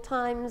place at all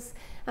times?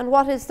 And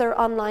what is their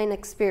online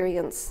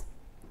experience?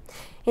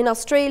 In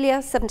Australia,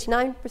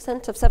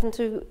 79% of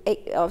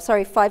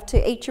 5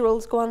 to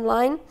 8-year-olds go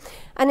online.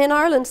 And in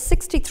Ireland,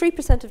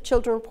 63% of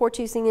children report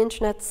using the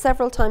internet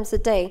several times a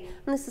day.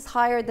 And this is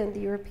higher than the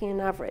European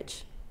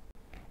average.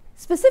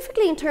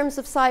 Specifically in terms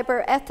of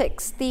cyber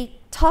ethics, the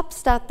top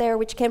stat there,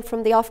 which came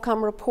from the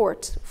Ofcom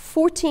report,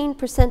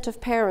 14% of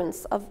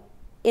parents of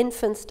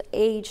infants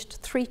aged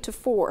 3 to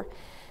 4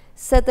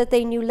 said that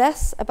they knew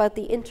less about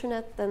the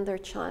internet than their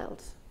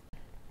child.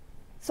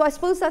 So I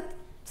suppose that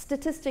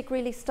statistic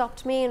really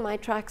stopped me in my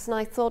tracks, and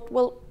I thought,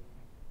 well,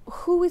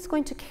 who is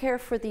going to care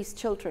for these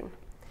children?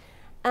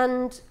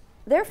 And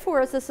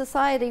therefore, as a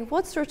society,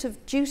 what sort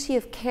of duty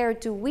of care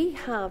do we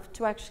have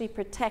to actually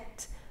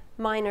protect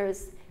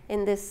minors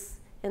in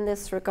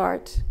this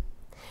regard?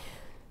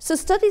 So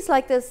studies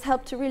like this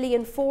help to really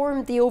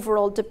inform the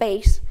overall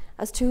debate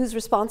as to who's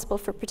responsible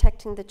for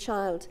protecting the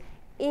child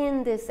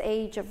in this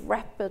age of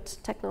rapid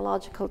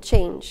technological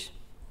change.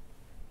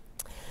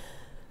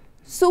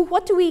 So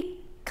what do we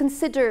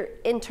consider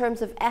in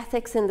terms of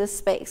ethics in this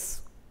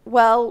space?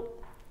 Well,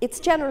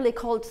 it's generally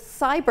called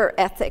cyber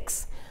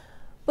ethics.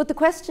 But the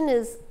question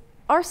is,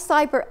 are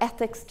cyber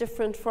ethics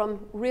different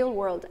from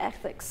real-world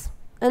ethics?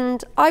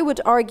 And I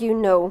would argue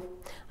no.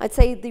 I'd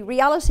say the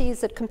reality is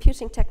that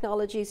computing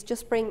technologies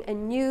just bring a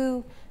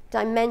new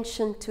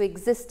dimension to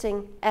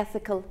existing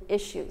ethical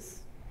issues.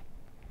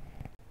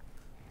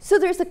 So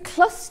there's a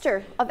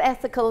cluster of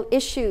ethical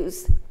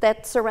issues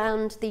that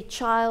surround the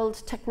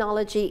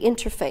child-technology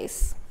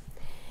interface.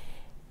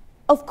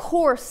 Of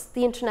course,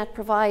 the internet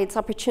provides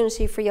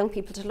opportunity for young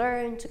people to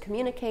learn, to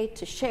communicate,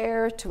 to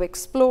share, to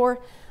explore,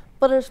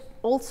 but it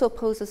also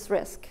poses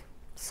risk.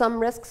 Some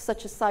risks,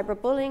 such as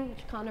cyberbullying,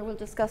 which Conor will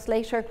discuss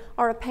later,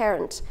 are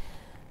apparent.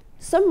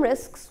 Some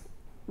risks,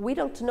 we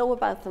don't know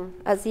about them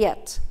as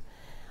yet.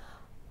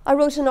 I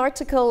wrote an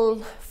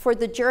article for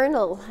the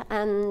journal,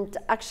 and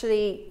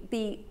actually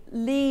the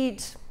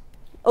lead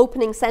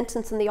opening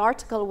sentence in the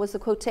article was a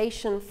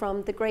quotation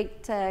from the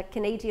great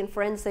Canadian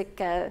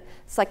forensic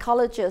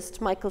psychologist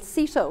Michael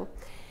Cito.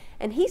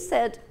 And he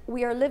said,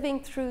 "We are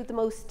living through the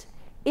most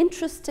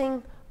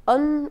interesting,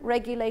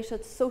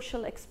 unregulated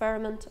social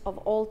experiment of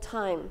all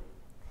time.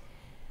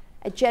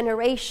 A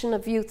generation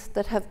of youth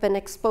that have been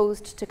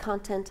exposed to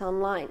content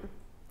online."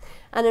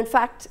 And in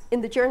fact, in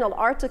the journal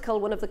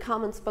article, one of the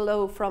comments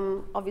below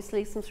from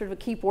obviously some sort of a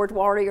keyboard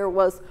warrior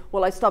was,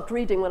 "Well, I stopped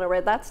reading when I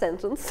read that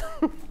sentence."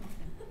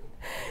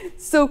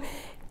 So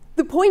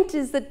the point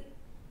is that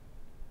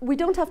we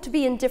don't have to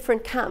be in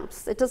different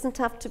camps. It doesn't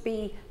have to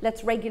be,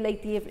 let's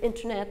regulate the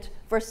internet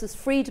versus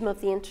freedom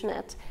of the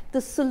internet.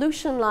 The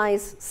solution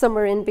lies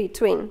somewhere in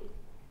between.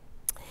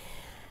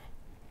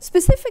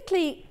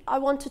 Specifically, I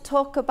want to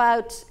talk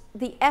about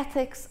the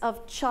ethics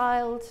of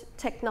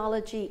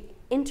child-technology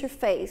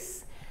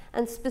interface,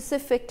 and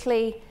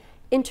specifically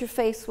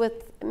interface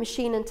with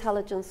machine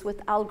intelligence,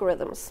 with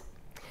algorithms.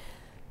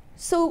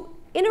 So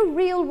in a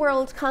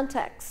real-world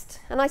context,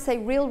 and I say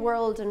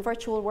real-world and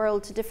virtual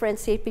world to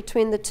differentiate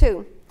between the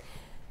two,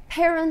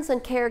 parents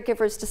and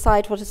caregivers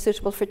decide what is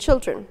suitable for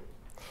children.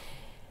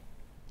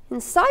 In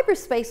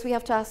cyberspace, we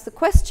have to ask the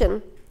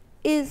question,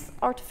 is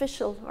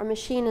artificial or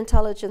machine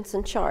intelligence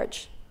in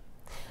charge?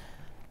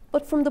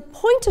 But from the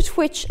point at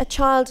which a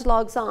child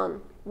logs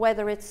on,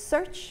 whether it's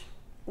search,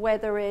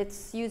 whether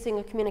it's using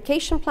a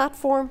communication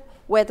platform,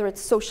 whether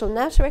it's social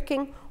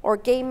networking or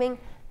gaming,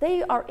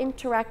 they are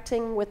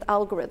interacting with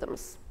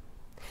algorithms.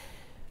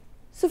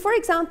 So for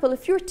example,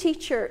 if your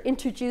teacher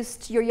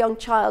introduced your young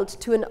child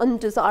to an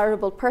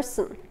undesirable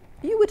person,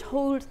 you would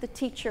hold the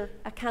teacher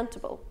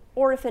accountable,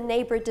 or if a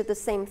neighbor did the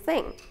same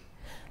thing.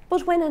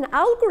 But when an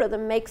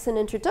algorithm makes an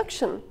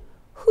introduction,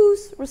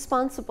 who's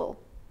responsible?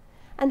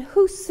 And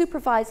who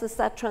supervises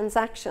that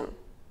transaction?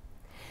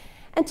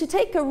 And to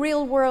take a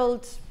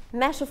real-world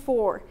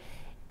metaphor,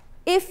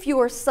 if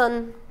your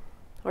son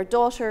or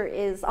daughter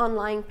is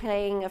online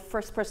playing a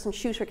first-person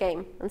shooter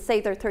game, and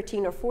say they're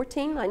 13 or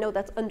 14, I know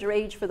that's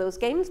underage for those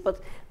games,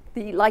 but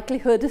the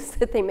likelihood is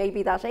that they may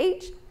be that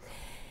age.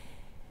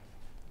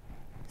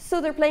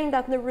 So they're playing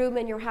that in the room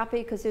and you're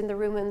happy because you're in the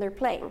room and they're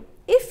playing.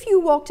 If you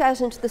walked out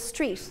into the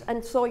street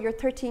and saw your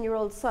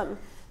 13-year-old son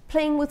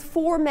playing with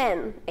 4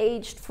 men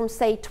aged from,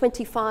 say,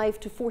 25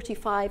 to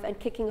 45 and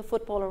kicking a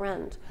football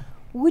around,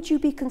 would you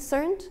be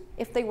concerned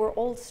if they were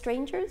all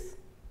strangers?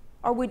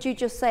 Or would you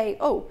just say,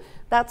 oh,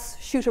 that's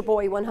shooter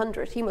boy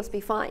 100, he must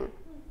be fine?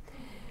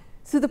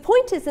 So the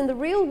point is, in the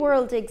real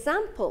world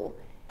example,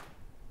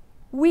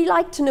 we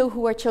like to know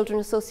who our children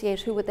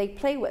associate, who would they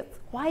play with.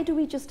 Why do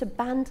we just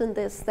abandon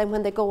this then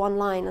when they go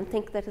online and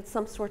think that it's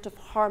some sort of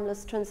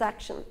harmless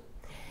transaction?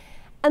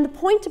 And the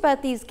point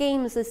about these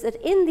games is that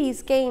in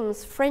these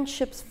games,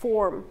 friendships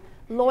form,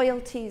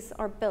 loyalties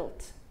are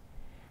built.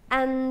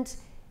 And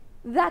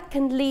that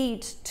can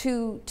lead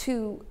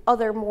to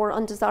other more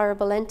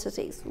undesirable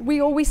entities.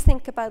 We always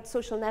think about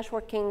social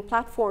networking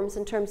platforms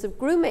in terms of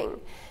grooming.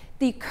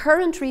 The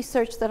current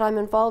research that I'm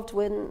involved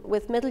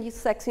with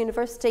Middlesex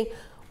University,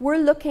 we're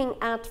looking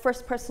at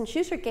first-person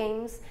shooter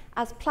games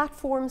as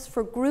platforms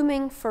for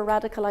grooming for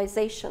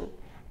radicalization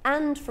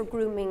and for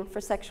grooming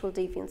for sexual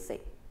deviancy.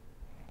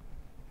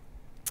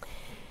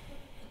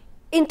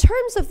 In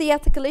terms of the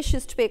ethical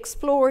issues to be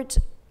explored,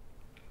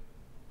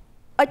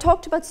 I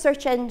talked about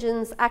search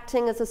engines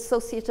acting as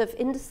associative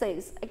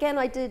indices. Again,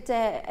 I did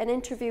an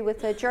interview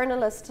with a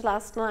journalist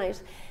last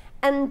night,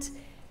 and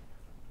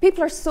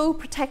people are so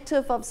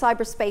protective of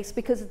cyberspace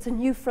because it's a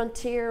new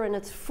frontier and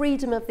it's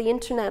freedom of the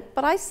internet.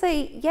 But I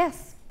say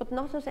yes, but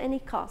not at any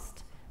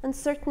cost, and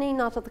certainly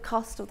not at the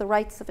cost of the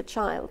rights of a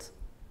child.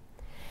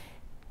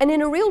 And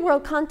in a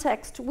real-world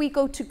context, we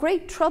go to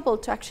great trouble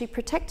to actually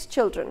protect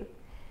children.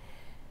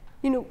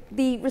 You know,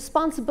 the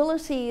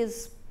responsibility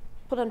is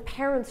put on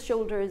parents'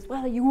 shoulders.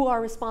 Well, you are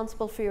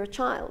responsible for your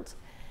child.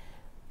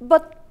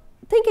 But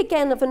think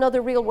again of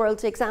another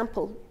real-world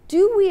example.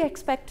 Do we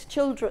expect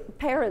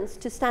parents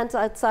to stand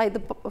outside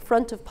the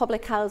front of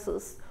public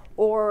houses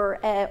or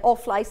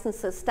off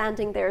licenses,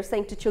 standing there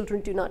saying to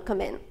children, do not come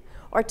in?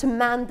 Or to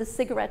man the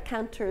cigarette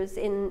counters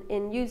in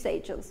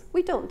newsagents?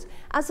 We don't.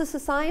 As a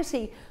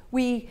society,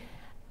 we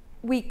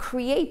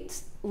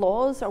create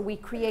laws, or we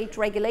create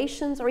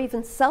regulations, or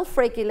even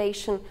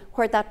self-regulation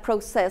where that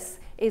process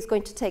is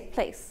going to take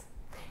place.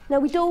 Now,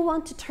 we don't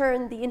want to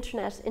turn the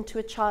internet into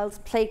a child's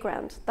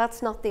playground.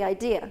 That's not the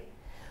idea.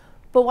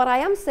 But what I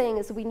am saying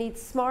is we need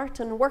smart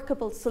and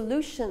workable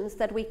solutions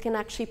that we can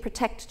actually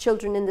protect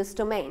children in this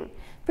domain,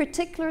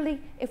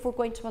 particularly if we're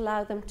going to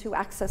allow them to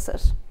access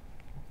it.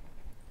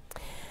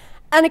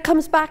 And it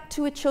comes back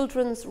to a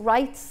children's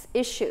rights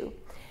issue.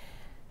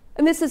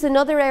 And this is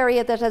another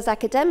area that as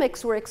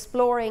academics we're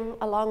exploring,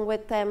 along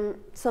with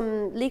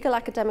some legal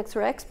academics who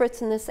are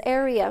experts in this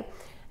area,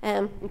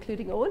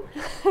 including Eoin.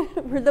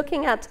 We're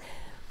looking at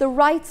the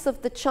rights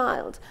of the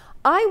child.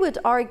 I would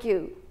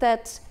argue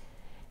that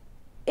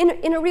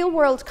in a real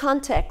world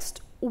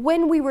context,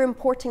 when we were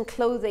importing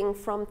clothing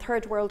from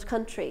third world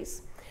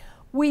countries,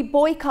 we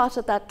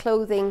boycotted that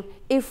clothing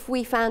if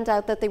we found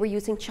out that they were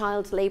using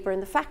child labor in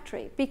the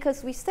factory,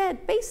 because we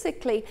said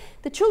basically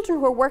the children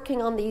who are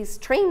working on these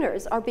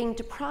trainers are being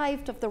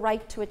deprived of the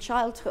right to a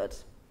childhood.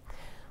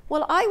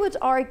 Well, I would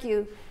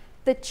argue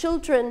that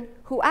children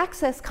who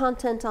access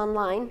content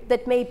online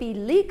that may be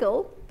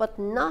legal but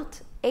not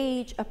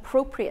age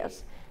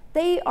appropriate,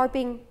 they are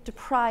being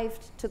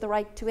deprived to the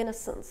right to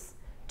innocence,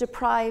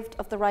 deprived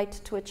of the right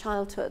to a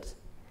childhood.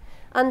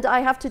 And I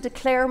have to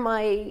declare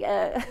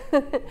my,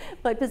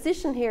 my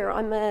position here.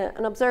 I'm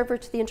an observer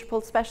to the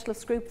Interpol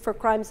Specialist Group for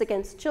Crimes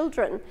Against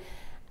Children.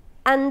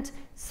 And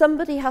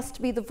somebody has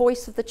to be the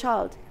voice of the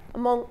child.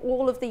 Among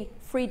all of the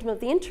freedom of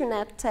the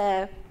internet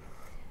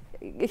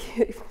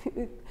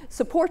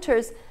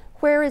supporters,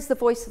 where is the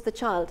voice of the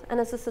child? And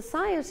as a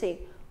society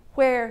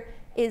where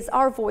is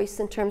our voice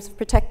in terms of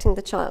protecting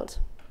the child.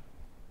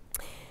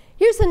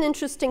 Here's an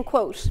interesting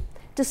quote.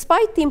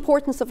 Despite the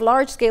importance of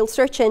large-scale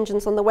search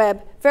engines on the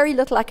web, very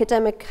little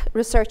academic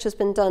research has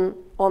been done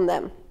on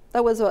them.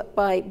 That was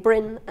by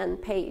Brin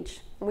and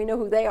Page, and we know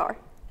who they are.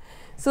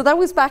 So that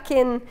was back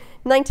in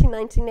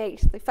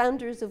 1998, the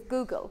founders of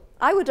Google.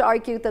 I would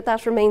argue that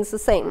that remains the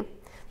same.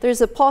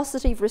 There's a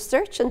paucity of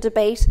research and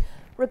debate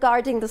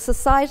regarding the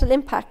societal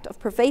impact of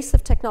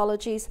pervasive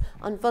technologies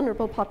on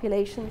vulnerable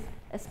populations,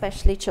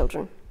 especially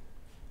children.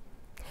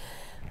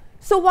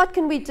 So what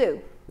can we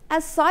do?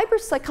 As cyber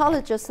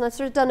psychologists, and I've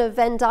sort of done a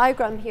Venn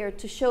diagram here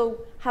to show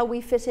how we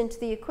fit into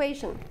the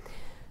equation.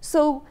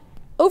 So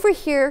over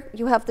here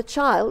you have the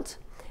child,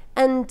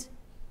 and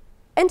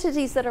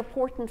entities that are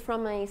important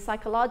from a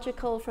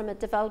psychological, from a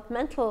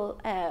developmental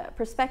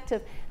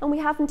perspective, and we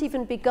haven't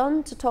even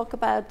begun to talk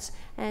about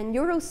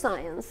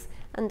neuroscience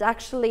and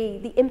actually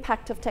the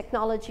impact of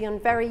technology on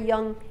very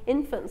young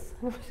infants.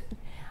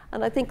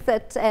 And I think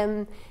that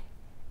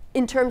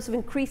in terms of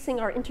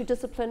increasing our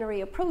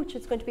interdisciplinary approach,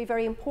 it's going to be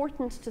very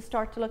important to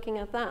start looking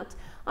at that.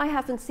 I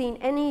haven't seen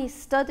any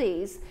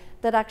studies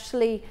that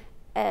actually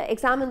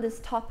examine this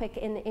topic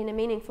in a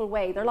meaningful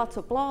way. There are lots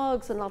of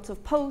blogs and lots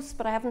of posts,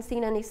 but I haven't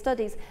seen any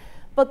studies.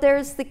 But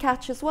there's the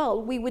catch as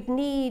well. We would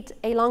need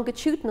a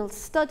longitudinal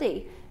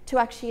study to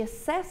actually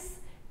assess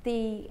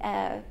the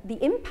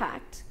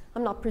impact.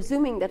 I'm not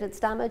presuming that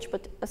it's damage,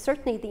 but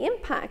certainly the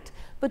impact.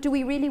 But do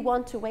we really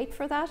want to wait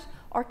for that,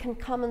 or can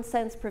common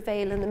sense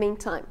prevail in the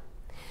meantime?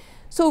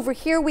 So over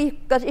here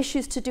we've got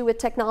issues to do with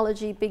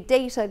technology, big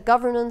data,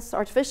 governance,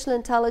 artificial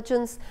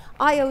intelligence,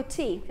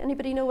 IoT.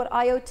 Anybody know what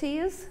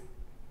IoT is?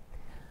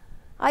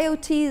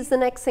 IoT is the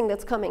next thing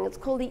that's coming. It's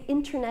called the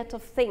Internet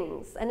of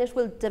Things, and it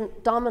will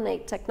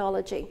dominate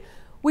technology.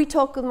 We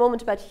talk at the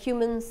moment about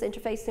humans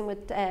interfacing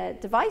with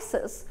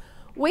devices.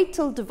 Wait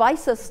till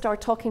devices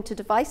start talking to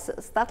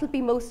devices. That'll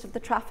be most of the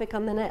traffic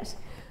on the net.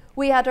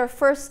 We had our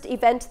first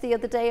event the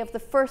other day of the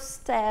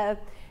first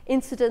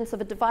incidence of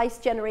a device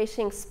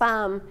generating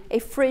spam. A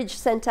fridge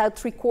sent out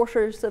three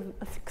quarters of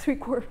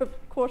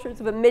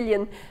a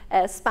million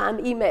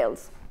spam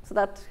emails. So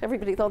that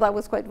everybody thought that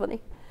was quite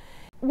funny.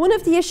 One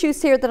of the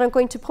issues here that I'm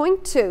going to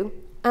point to,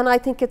 and I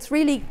think it's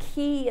really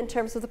key in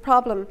terms of the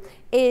problem,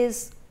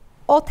 is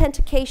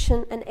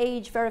authentication and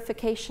age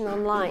verification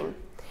online.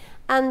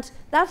 And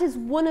that is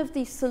one of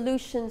the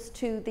solutions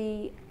to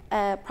the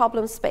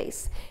problem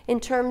space in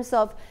terms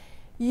of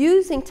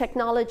using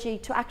technology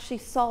to actually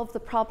solve the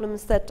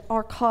problems that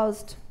are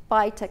caused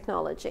by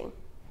technology.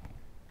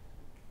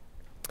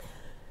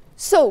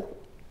 So,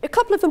 a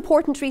couple of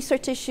important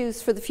research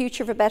issues for the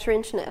future of a better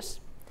internet.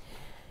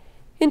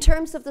 In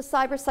terms of the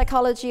cyber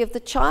psychology of the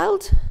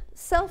child,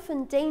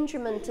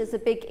 self-endangerment is a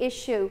big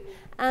issue.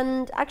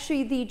 And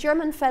actually the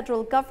German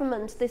federal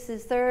government, this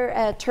is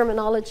their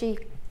terminology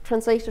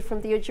translated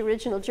from the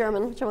original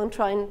German, which I won't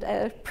try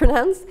and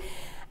pronounce,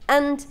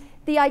 and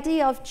the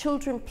idea of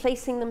children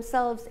placing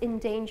themselves in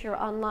danger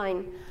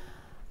online.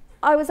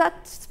 I was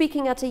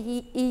speaking at a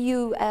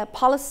EU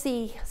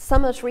policy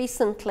summit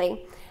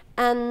recently,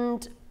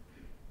 and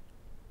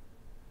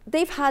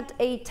they've had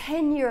a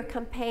 10-year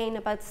campaign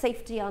about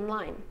safety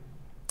online.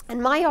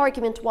 And my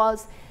argument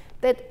was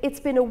that it's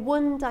been a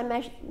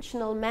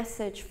one-dimensional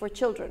message for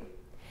children.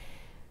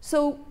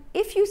 So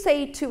if you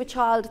say to a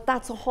child,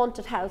 that's a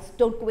haunted house,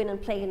 don't go in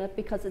and play in it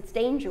because it's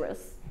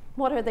dangerous,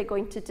 what are they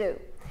going to do?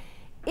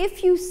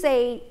 If you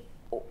say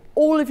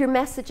all of your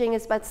messaging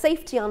is about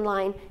safety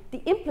online,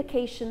 the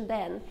implication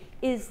then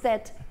is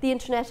that the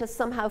internet is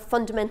somehow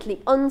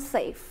fundamentally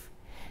unsafe.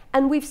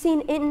 And we've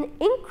seen an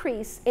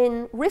increase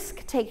in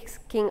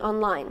risk-taking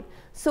online.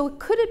 So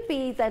could it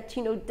be that,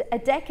 you know, a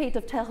decade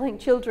of telling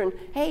children,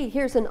 hey,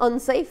 here's an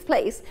unsafe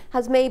place,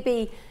 has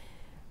maybe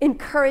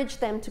encouraged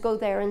them to go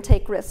there and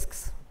take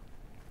risks?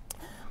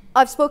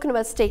 I've spoken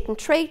about state and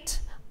trait.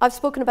 I've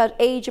spoken about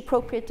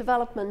age-appropriate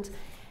development.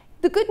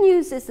 The good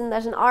news is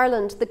that in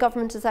Ireland, the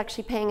government is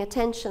actually paying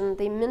attention.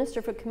 The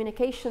Minister for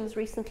Communications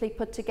recently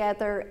put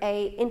together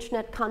an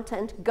Internet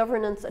Content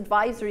Governance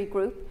Advisory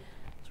Group,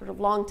 sort of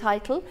long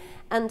title,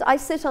 and I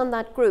sit on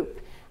that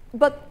group.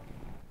 But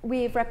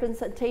we have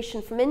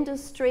representation from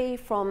industry,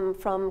 from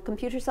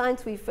computer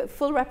science. We have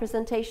full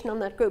representation on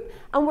that group.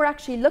 And we're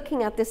actually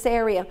looking at this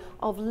area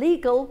of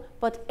legal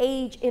but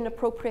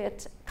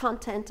age-inappropriate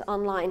content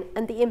online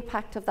and the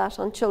impact of that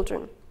on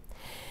children.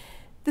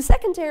 The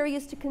second area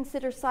is to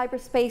consider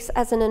cyberspace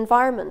as an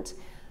environment.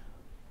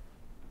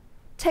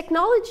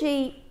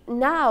 Technology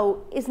now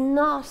is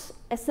not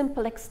a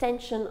simple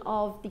extension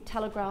of the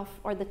telegraph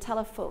or the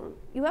telephone.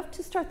 You have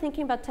to start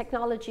thinking about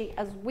technology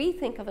as we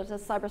think of it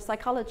as cyber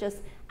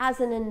psychologists, as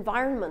an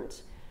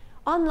environment.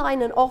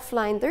 Online and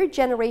offline, they're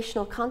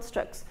generational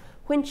constructs.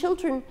 When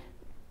children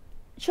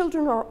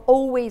are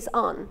always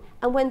on,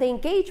 and when they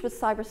engage with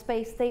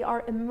cyberspace, they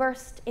are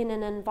immersed in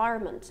an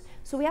environment.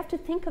 So we have to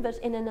think of it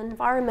in an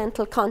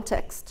environmental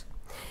context.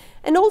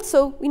 And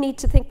also, we need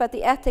to think about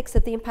the ethics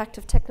of the impact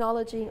of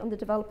technology on the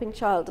developing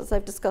child, as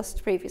I've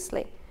discussed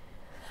previously.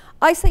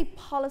 I say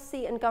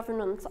policy and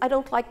governance. I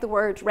don't like the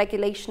word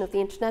regulation of the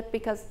internet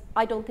because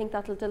I don't think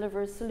that'll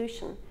deliver a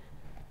solution.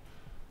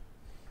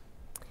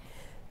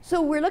 So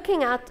we're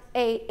looking at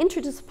an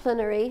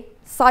interdisciplinary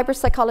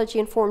cyber-psychology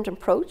informed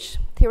approach,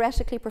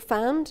 theoretically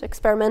profound,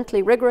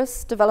 experimentally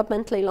rigorous,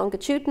 developmentally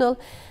longitudinal,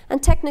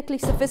 and technically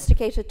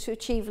sophisticated to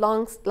achieve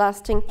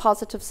long-lasting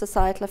positive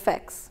societal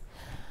effects.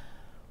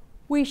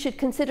 We should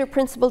consider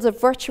principles of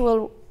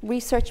virtual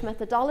research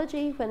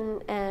methodology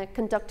when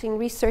conducting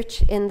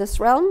research in this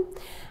realm,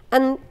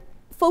 and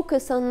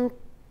focus on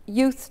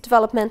youth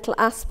developmental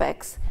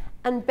aspects,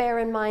 and bear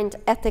in mind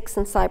ethics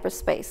in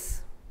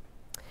cyberspace.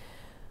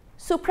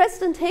 So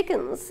President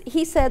Higgins,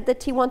 he said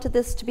that he wanted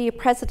this to be a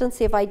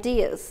presidency of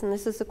ideas, and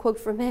this is a quote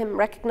from him: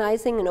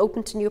 recognizing and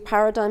open to new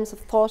paradigms of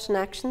thought and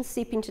action,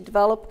 seeking to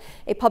develop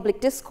a public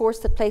discourse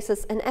that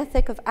places an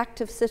ethic of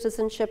active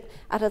citizenship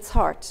at its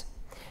heart.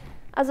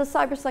 As a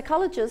cyber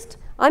psychologist,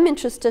 I'm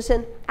interested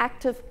in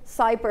active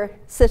cyber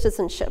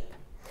citizenship.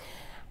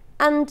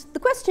 And the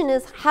question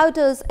is, how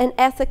does an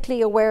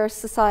ethically aware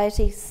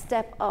society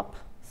step up,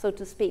 so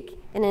to speak,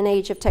 in an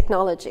age of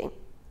technology?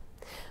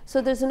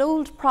 So there's an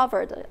old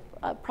proverb,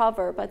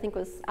 I think it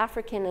was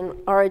African in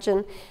origin,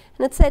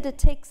 and it said it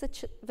takes a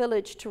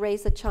village to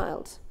raise a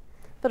child.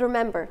 But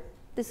remember,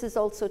 this is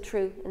also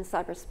true in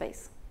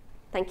cyberspace.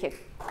 Thank you.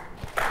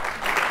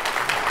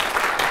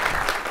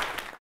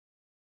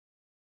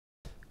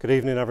 Good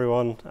evening,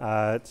 everyone.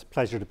 It's a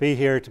pleasure to be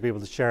here, to be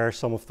able to share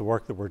some of the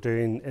work that we're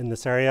doing in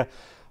this area.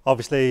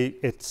 Obviously,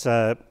 it's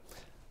a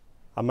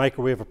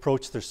microwave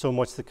approach. There's so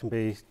much that can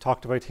be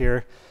talked about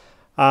here.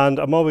 And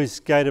I'm always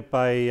guided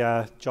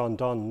by John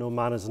Donne, no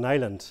man is an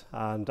island.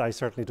 And I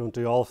certainly don't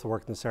do all of the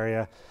work in this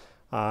area.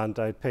 And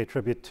I'd pay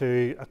tribute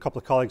to a couple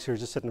of colleagues who are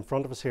just sitting in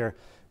front of us here.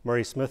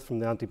 Murray Smith from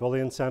the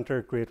Anti-Bullying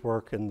Centre, great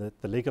work in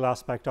the legal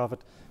aspect of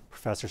it.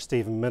 Professor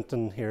Stephen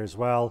Minton here as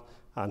well,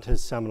 and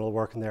his seminal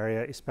work in the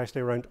area,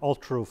 especially around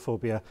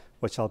ultraphobia,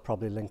 which I'll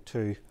probably link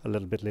to a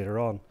little bit later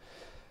on.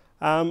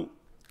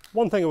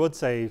 One thing I would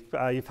say,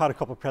 you've had a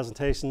couple of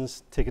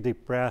presentations, take a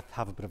deep breath,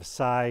 have a bit of a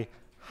sigh,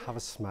 have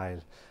a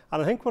smile.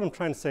 And I think what I'm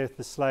trying to say with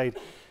this slide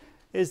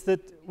is that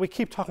we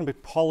keep talking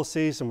about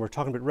policies and we're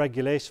talking about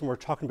regulation, we're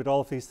talking about all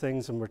of these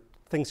things, and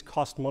things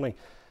cost money.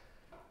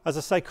 As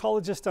a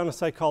psychologist and a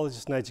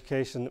psychologist in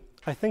education,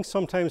 I think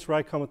sometimes where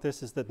I come at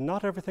this is that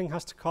not everything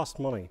has to cost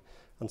money.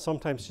 And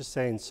sometimes just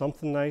saying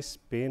something nice,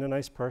 being a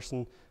nice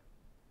person,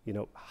 you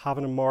know,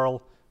 having a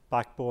moral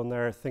backbone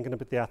there, thinking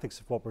about the ethics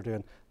of what we're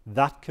doing,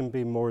 that can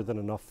be more than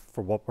enough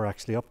for what we're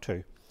actually up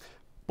to.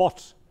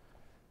 But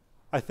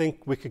I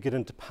think we could get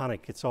into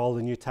panic. It's all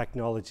the new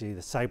technology, the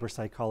cyber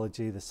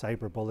psychology, the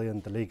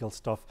cyberbullying, the legal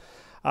stuff.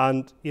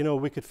 And, you know,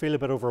 we could feel a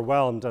bit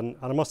overwhelmed. And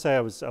I must say I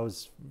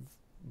was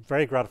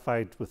very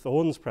gratified with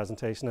Eoin's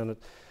presentation, and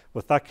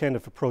with that kind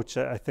of approach,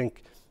 I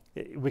think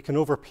we can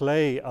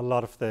overplay a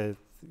lot of the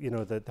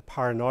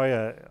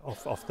paranoia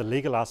of the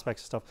legal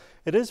aspects of stuff.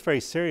 It is very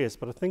serious,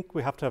 but I think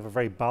we have to have a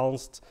very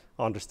balanced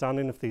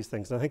understanding of these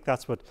things. And I think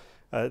that's what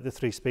the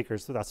three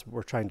speakers, that's what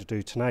we're trying to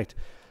do tonight.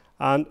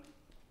 And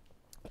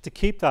to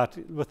keep that,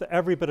 with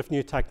every bit of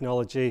new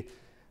technology,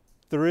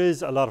 there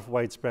is a lot of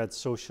widespread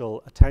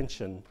social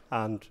attention,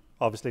 and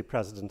obviously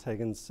President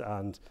Higgins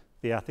and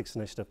the Ethics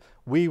Initiative.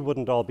 We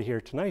wouldn't all be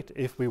here tonight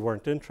if we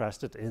weren't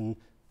interested in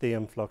the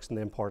influx and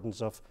the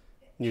importance of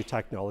new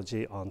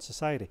technology on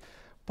society.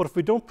 But if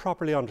we don't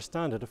properly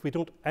understand it, if we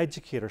don't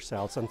educate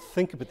ourselves and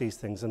think about these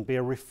things and be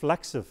a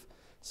reflexive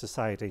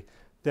society,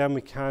 then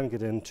we can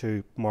get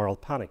into moral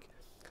panic.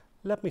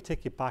 Let me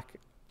take you back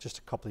just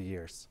a couple of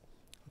years.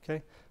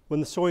 Okay? When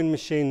the sewing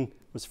machine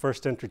was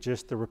first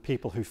introduced, there were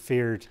people who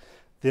feared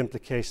the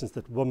implications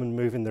that women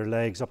moving their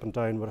legs up and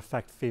down would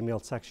affect female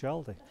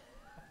sexuality.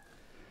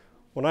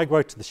 When I go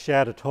out to the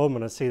shed at home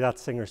and I see that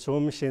Singer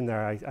sewing machine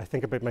there, I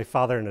think about my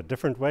father in a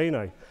different way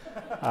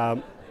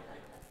now.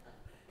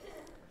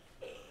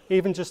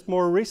 Even just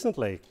more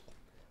recently,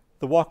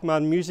 the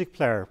Walkman music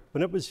player,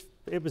 when it was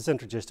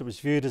introduced, it was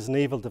viewed as an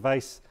evil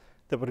device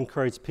that would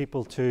encourage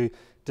people to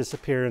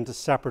disappear into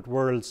separate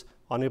worlds,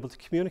 unable to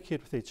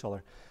communicate with each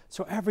other.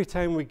 So every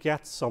time we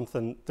get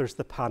something, there's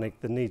the panic,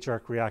 the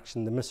knee-jerk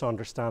reaction, the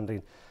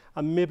misunderstanding.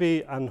 And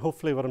maybe, and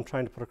hopefully what I'm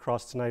trying to put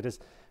across tonight is,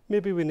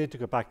 maybe we need to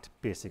go back to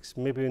basics.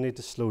 Maybe we need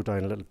to slow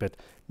down a little bit.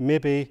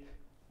 Maybe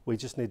we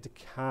just need to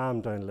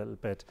calm down a little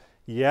bit.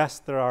 Yes,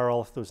 there are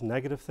all of those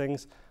negative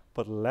things,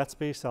 but let's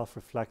be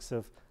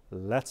self-reflexive.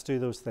 Let's do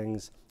those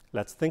things.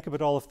 Let's think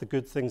about all of the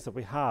good things that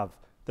we have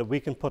that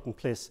we can put in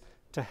place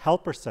to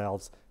help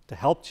ourselves, to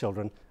help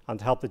children, and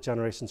to help the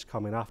generations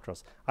coming after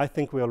us. I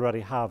think we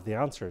already have the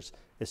answers.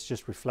 It's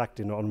just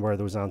reflecting on where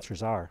those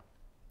answers are.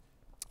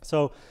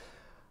 So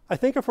I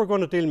think if we're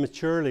going to deal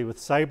maturely with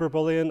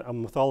cyberbullying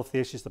and with all of the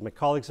issues that my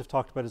colleagues have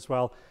talked about as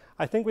well,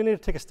 I think we need to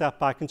take a step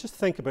back and just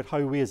think about how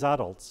we as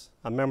adults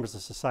and members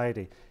of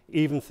society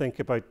even think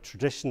about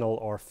traditional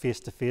or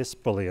face-to-face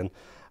bullying.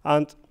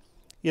 And,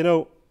 you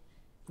know,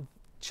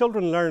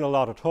 children learn a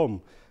lot at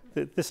home.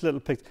 This little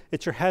picture,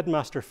 it's your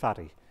headmaster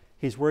Fatty.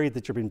 He's worried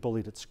that you're being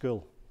bullied at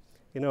school.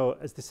 You know,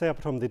 as they say up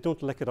at home, they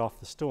don't lick it off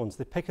the stones,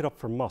 they pick it up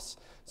from us.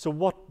 So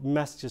what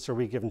messages are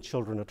we giving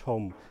children at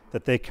home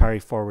that they carry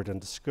forward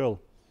into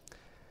school?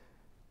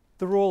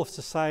 The role of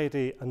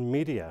society and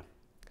media.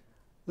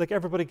 Like,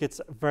 everybody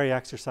gets very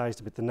exercised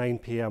about the 9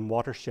 p.m.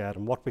 watershed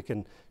and what we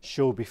can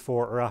show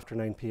before or after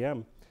 9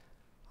 p.m.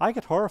 I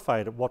get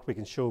horrified at what we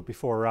can show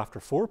before or after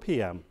 4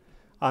 p.m.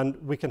 And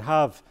we can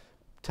have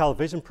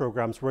television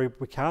programs where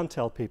we can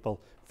tell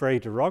people very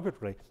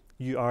derogatorily,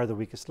 you are the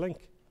weakest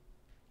link.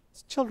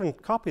 Children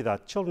copy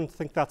that. Children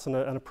think that's an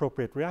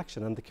appropriate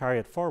reaction and they carry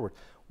it forward.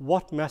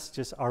 What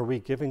messages are we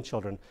giving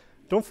children?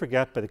 Don't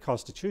forget, by the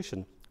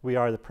Constitution, we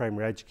are the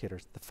primary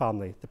educators, the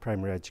family, the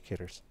primary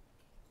educators.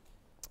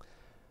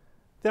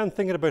 Then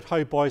thinking about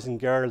how boys and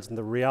girls and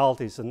the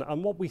realities and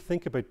what we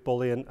think about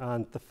bullying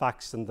and the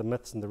facts and the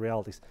myths and the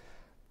realities.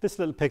 This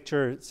little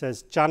picture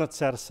says, Janet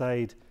set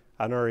aside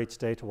an hour each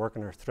day to work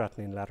on her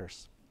threatening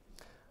letters.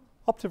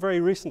 Up to very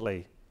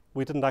recently,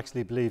 we didn't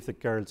actually believe that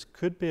girls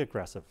could be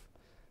aggressive.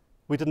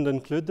 We didn't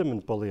include them in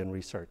bullying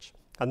research.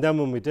 And then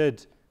when we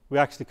did, we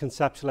actually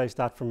conceptualized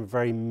that from a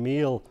very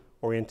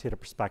male-orientated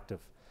perspective.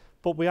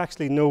 But we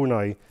actually know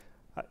now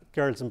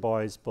girls and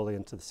boys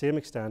bullying to the same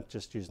extent,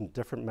 just using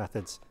different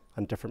methods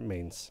and different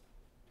means.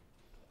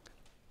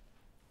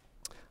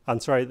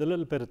 And sorry, the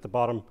little bit at the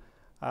bottom,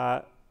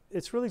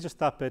 it's really just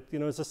that bit. You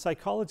know, as a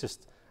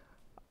psychologist,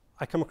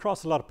 I come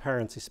across a lot of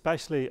parents,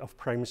 especially of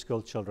primary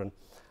school children,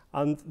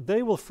 and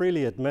they will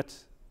freely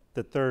admit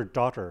that their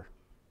daughter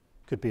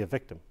could be a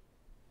victim,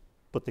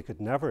 but they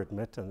could never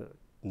admit,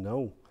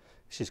 no,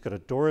 she's got a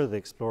Dora the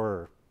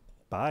Explorer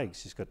bag,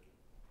 she's got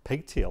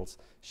pigtails,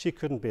 she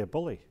couldn't be a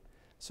bully.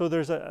 So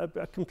there's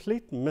a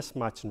complete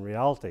mismatch in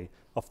reality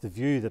of the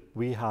view that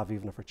we have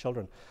even of our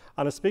children.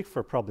 And I speak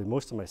for probably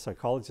most of my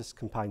psychologist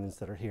companions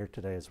that are here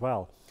today as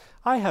well.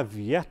 I have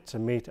yet to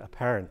meet a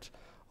parent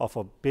of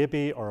a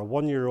baby or a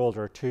 1-year-old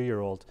or a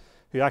 2-year-old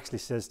who actually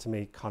says to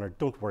me, Conor,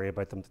 don't worry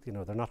about them, you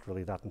know, they're not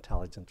really that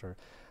intelligent. Or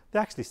they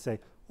actually say,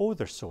 oh,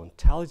 they're so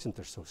intelligent,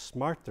 they're so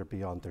smart, they're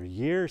beyond their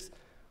years.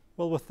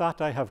 Well, with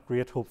that, I have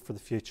great hope for the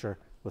future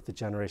with the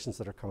generations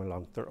that are coming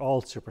along. They're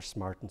all super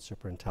smart and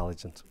super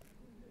intelligent.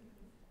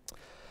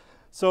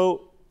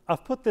 So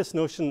I've put this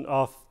notion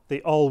of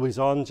the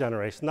always-on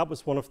generation. That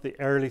was one of the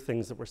early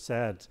things that were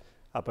said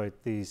about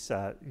these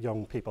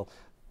young people.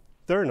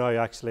 They're now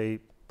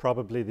actually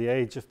probably the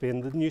age of being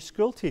the new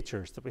school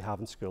teachers that we have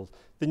in schools,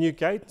 the new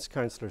guidance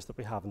counsellors that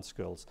we have in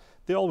schools.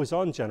 The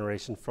always-on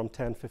generation from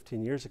 10,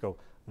 15 years ago,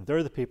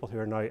 they're the people who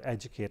are now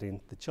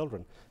educating the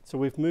children. So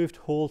we've moved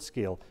whole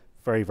scale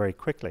very, very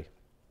quickly.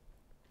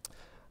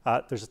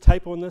 There's a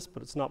typo in this,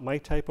 but it's not my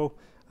typo.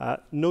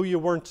 No, you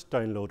weren't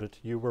downloaded,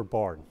 you were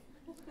born.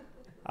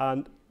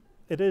 And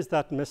it is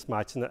that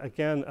mismatch. And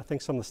again, I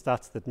think some of the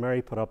stats that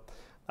Mary put up,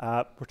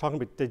 we're talking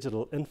about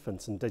digital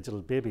infants and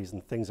digital babies,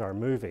 and things are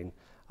moving,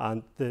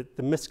 and the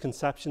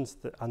misconceptions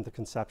and the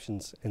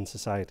conceptions in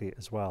society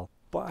as well.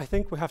 But I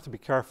think we have to be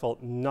careful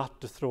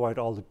not to throw out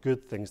all the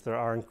good things. There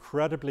are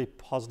incredibly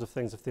positive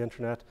things of the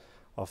internet,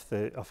 of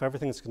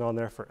everything that's going on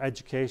there for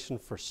education,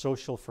 for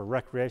social, for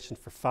recreation,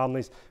 for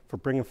families, for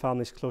bringing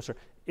families closer,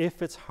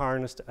 if it's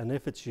harnessed and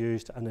if it's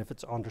used and if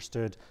it's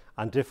understood,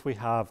 and if we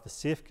have the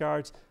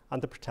safeguards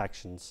and the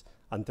protections,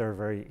 and they're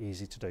very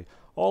easy to do.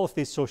 All of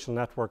these social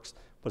networks,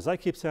 but as I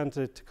keep saying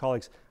to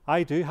colleagues,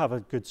 I do have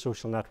a good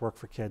social network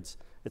for kids.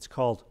 It's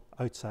called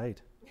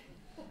outside.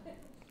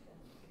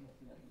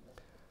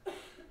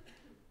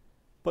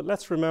 But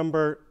let's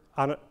remember,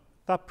 and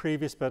that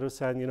previous bit was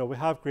saying, you know, we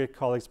have great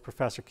colleagues,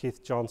 Professor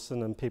Keith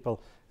Johnson and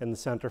people in the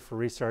Centre for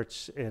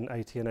Research in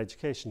IT and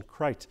Education,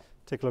 CRITE.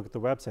 Take a look at the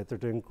website, they're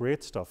doing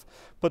great stuff.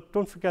 But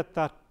don't forget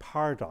that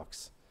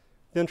paradox.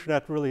 The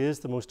internet really is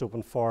the most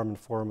open forum and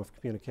forum of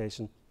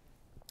communication,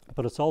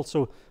 but it's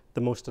also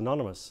the most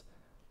anonymous.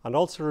 And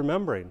also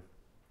remembering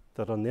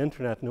that on the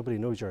internet, nobody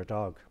knows you're a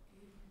dog.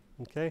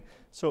 Okay?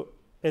 So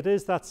it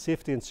is that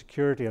safety and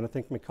security, and I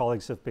think my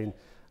colleagues have been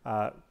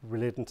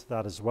relating to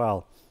that as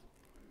well.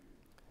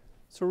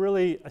 So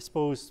really, I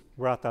suppose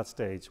we're at that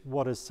stage.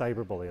 What is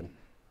cyberbullying?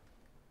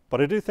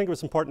 But I do think it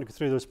was important to go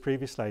through those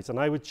previous slides, and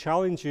I would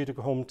challenge you to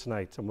go home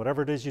tonight, and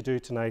whatever it is you do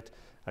tonight,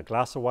 a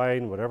glass of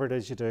wine, whatever it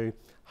is you do,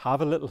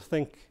 have a little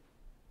think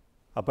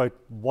about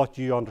what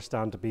you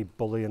understand to be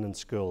bullying in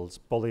schools,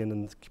 bullying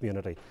in the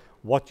community,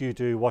 what you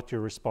do, what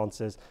your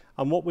response is,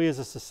 and what we as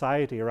a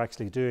society are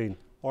actually doing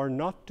or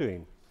not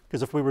doing.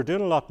 Because if we were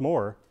doing a lot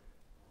more,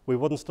 we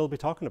wouldn't still be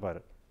talking about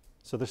it.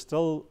 So there's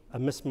still a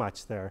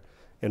mismatch there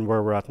in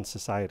where we're at in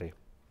society.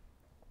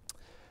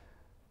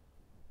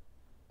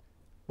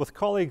 With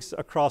colleagues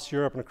across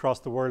Europe and across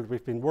the world,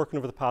 we've been working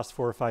over the past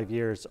 4 or 5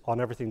 years on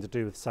everything to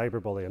do with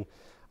cyberbullying.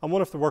 And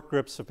one of the work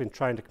groups have been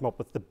trying to come up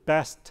with the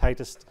best,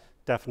 tightest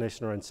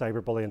definition around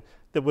cyberbullying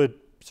that would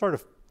sort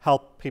of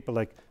help people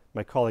like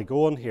my colleague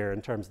Eoin here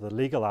in terms of the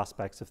legal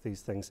aspects of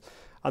these things.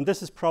 And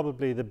this is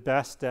probably the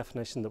best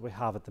definition that we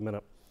have at the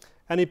minute.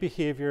 Any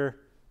behaviour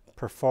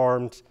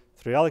performed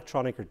through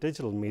electronic or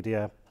digital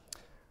media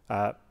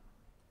by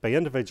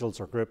individuals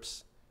or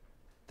groups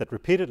that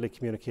repeatedly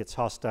communicates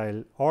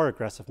hostile or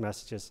aggressive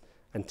messages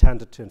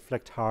intended to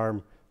inflict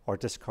harm or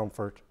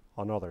discomfort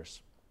on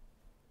others.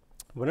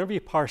 Whenever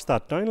you parse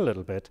that down a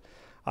little bit,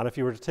 and if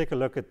you were to take a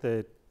look at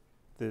the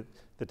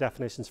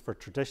definitions for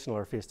traditional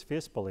or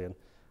face-to-face bullying,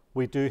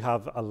 we do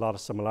have a lot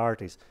of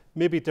similarities.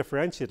 Maybe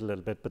differentiate a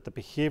little bit, but the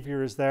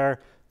behaviour is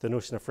there, the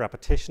notion of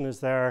repetition is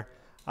there,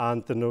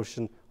 and the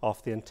notion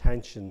of the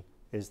intention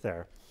is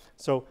there.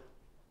 So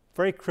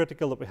very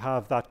critical that we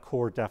have that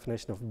core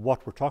definition of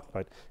what we're talking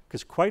about,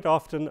 because quite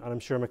often, and I'm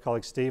sure my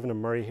colleagues Stephen and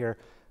Murray here,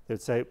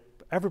 they'd say,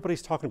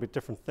 everybody's talking about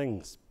different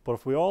things, but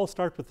if we all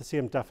start with the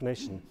same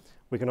definition,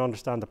 we can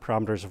understand the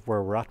parameters of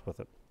where we're at with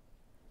it.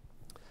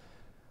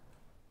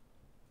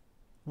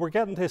 We're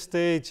getting to a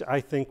stage, I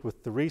think,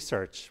 with the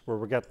research where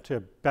we're getting to a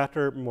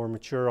better, more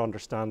mature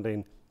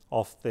understanding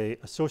of the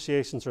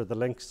associations or the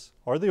links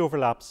or the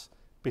overlaps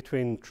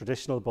between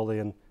traditional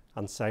bullying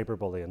and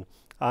cyberbullying.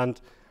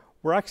 And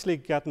we're actually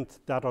getting to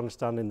that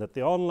understanding that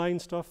the online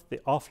stuff, the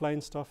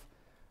offline stuff,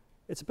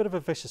 it's a bit of a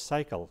vicious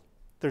cycle.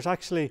 There's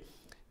actually,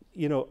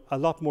 you know, a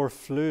lot more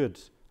fluid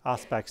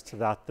aspects to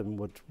that than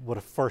would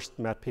have first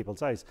met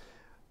people's eyes.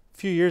 A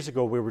few years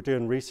ago, we were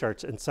doing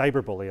research in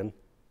cyberbullying,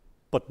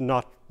 but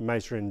not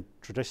measuring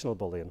traditional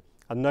bullying.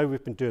 And now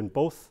we've been doing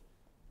both,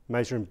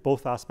 measuring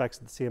both aspects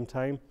at the same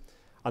time.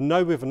 And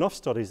now we have enough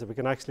studies that we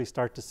can actually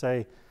start to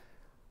say,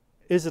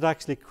 is it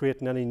actually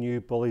creating any new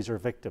bullies or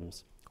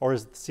victims? Or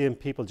is it the same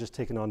people just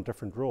taking on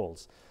different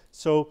roles?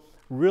 So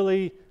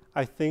really,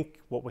 I think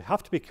what we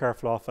have to be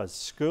careful of as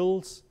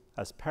schools,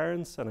 as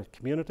parents and a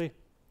community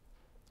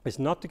is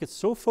not to get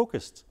so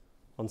focused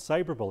on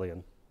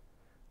cyberbullying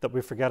that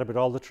we forget about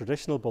all the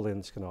traditional bullying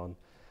that's going on.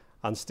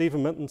 And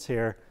Stephen Minton's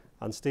here,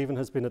 and Stephen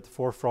has been at the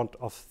forefront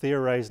of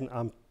theorising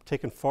and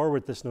taking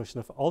forward this notion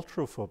of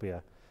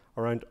ultraphobia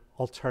around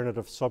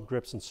alternative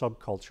subgroups and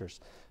subcultures.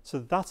 So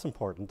that's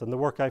important, and the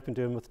work I've been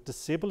doing with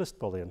disableist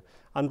bullying.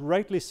 And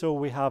rightly so,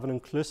 we have an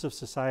inclusive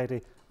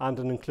society and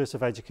an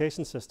inclusive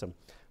education system,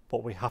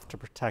 but we have to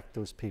protect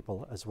those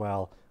people as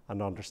well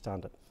and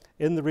understand it.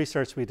 In the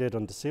research we did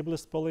on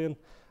disableist bullying,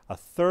 a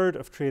third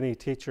of trainee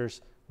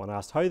teachers, when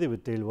asked how they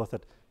would deal with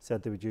it,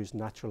 said they would use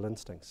natural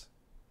instincts.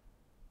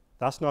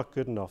 That's not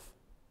good enough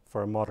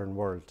for a modern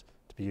world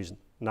to be using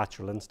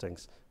natural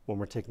instincts when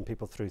we're taking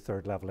people through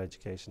third level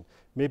education.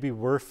 Maybe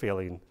we're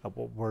failing at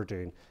what we're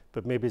doing,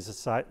 but maybe as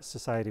a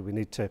society we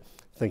need to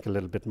think a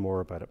little bit more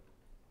about it.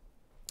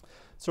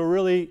 So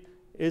really,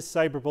 is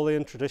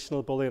cyberbullying,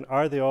 traditional bullying,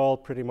 are they all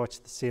pretty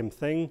much the same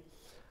thing?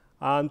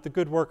 And the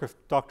good work of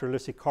Dr.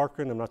 Lucy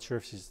Corcoran, I'm not sure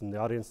if she's in the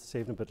audience this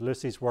evening, but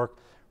Lucy's work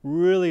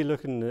really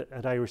looking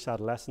at Irish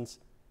adolescents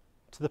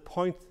to the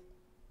point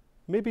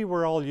maybe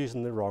we're all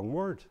using the wrong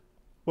word.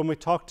 When we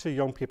talk to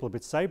young people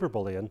about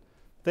cyberbullying,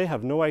 they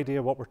have no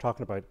idea what we're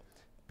talking about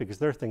because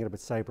they're thinking about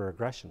cyber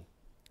aggression.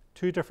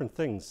 Two different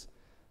things.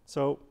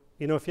 So,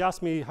 you know, if you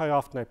ask me how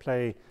often I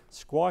play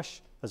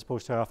squash as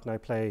opposed to how often I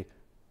play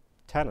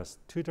tennis,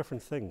 two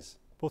different things.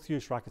 Both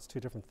use rackets, two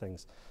different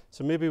things.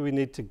 So maybe we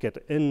need to get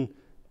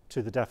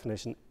into the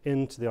definition,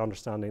 into the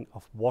understanding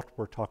of what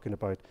we're talking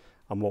about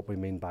and what we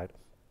mean by it.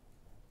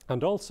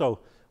 And also,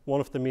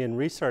 one of the main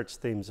research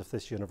themes of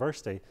this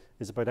university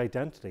is about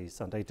identities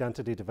and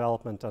identity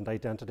development and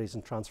identities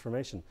and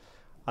transformation.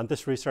 And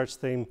this research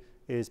theme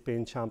is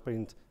being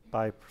championed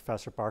by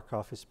Professor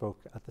Barkhoff, who spoke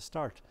at the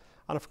start.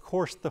 And of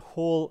course, the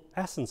whole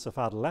essence of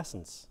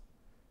adolescence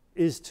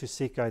is to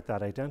seek out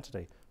that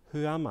identity.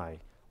 Who am I?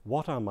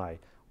 What am I?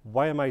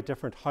 Why am I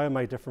different? How am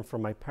I different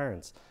from my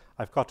parents?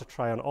 I've got to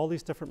try on all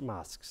these different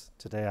masks.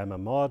 Today I'm a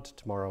mod,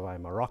 tomorrow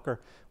I'm a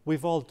rocker.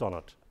 We've all done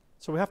it.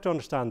 So we have to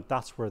understand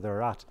that's where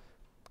they're at.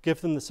 Give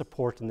them the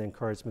support and the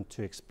encouragement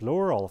to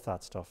explore all of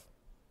that stuff,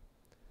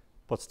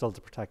 but still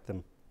to protect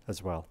them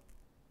as well.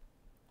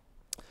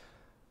 A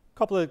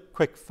couple of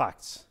quick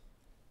facts.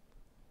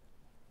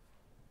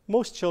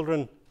 Most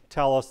children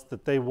tell us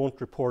that they won't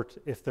report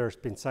if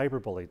they've been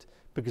cyberbullied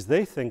because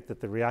they think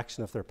that the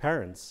reaction of their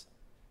parents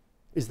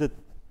is that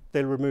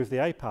they'll remove the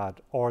iPad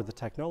or the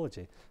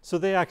technology. So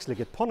they actually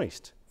get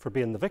punished for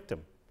being the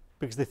victim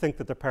because they think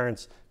that their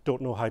parents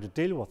don't know how to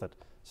deal with it.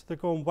 So they're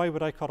going, why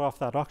would I cut off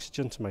that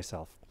oxygen to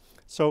myself?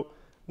 So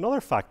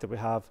another fact that we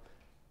have,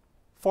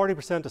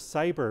 40% of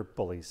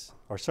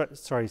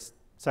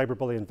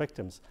cyberbullying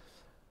victims,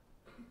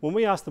 when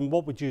we ask them,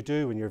 what would you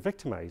do when you're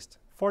victimized?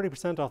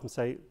 40% of them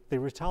say they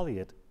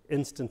retaliate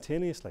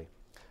instantaneously.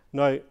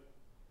 Now,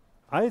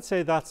 I'd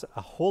say that's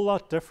a whole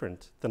lot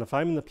different than if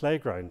I'm in the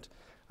playground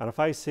and if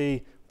I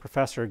see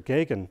Professor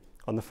Guckin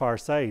on the far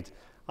side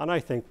and I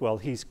think, well,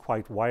 he's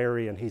quite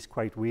wiry and he's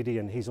quite weedy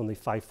and he's only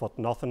 5 foot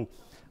nothing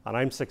and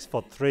I'm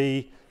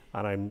 6'3"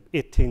 and I'm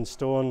 18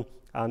 stone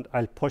and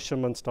I'll push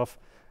him and stuff.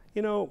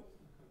 You know,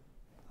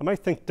 I might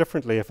think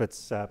differently if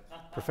it's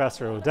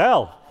Professor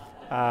O'Dell.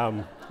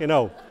 You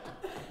know,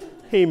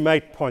 he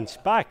might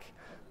punch back.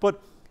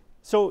 But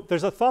so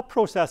there's a thought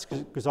process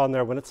goes on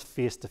there when it's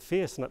face to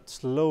face and it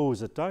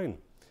slows it down.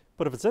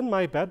 But if it's in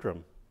my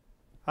bedroom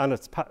and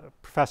it's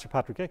Professor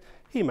Patrick Gay,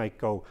 he might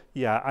go,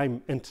 yeah,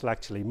 I'm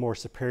intellectually more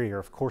superior.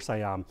 Of course I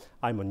am.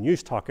 I'm on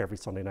News Talk every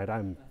Sunday night.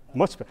 I'm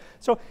Much better.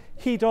 So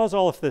he does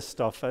all of this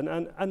stuff,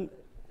 and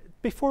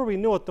before we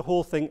know it, the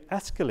whole thing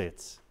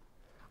escalates.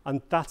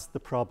 And that's the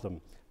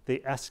problem.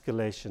 The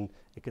escalation,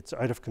 it gets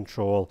out of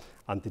control,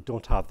 and they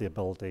don't have the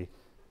ability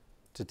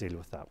to deal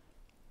with that.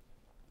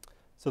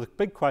 So the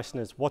big question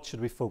is, what should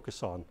we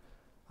focus on?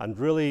 And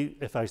really,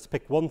 if I was to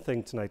pick one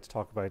thing tonight to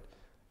talk about,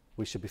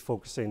 we should be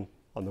focusing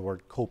on the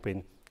word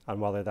coping,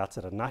 and whether that's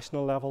at a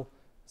national level,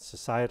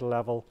 societal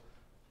level,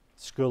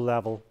 school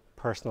level,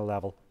 personal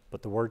level,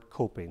 but the word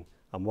coping,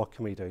 and what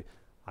can we do?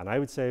 And I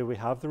would say we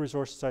have the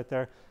resources out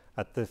there.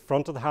 At the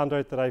front of the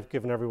handout that I've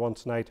given everyone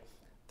tonight,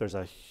 there's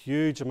a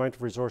huge amount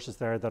of resources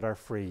there that are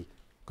free.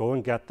 Go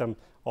and get them.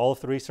 All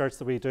of the research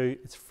that we do,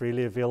 it's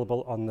freely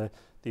available on the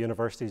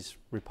university's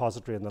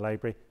repository in the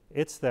library.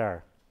 It's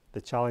there.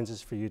 The challenge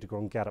is for you to go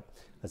and get it.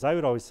 As I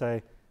would always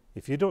say,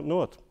 if you don't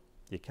know it,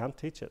 you can't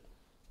teach it.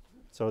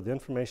 So the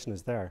information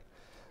is there.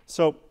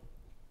 So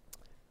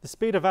the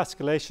speed of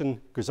escalation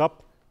goes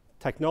up,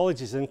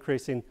 technology is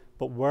increasing,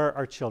 but where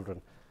are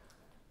children?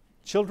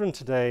 Children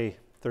today,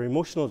 their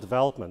emotional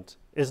development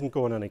isn't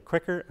going any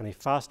quicker, any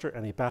faster,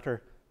 any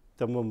better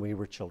than when we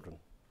were children.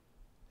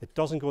 It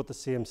doesn't go at the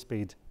same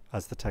speed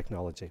as the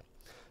technology.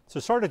 So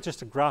sort of just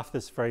to graph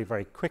this very,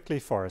 very quickly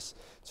for us.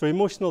 So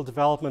emotional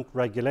development,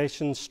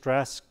 regulation,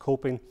 stress,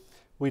 coping,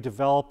 we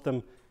developed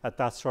them at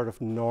that sort of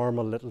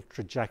normal little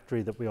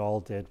trajectory that we all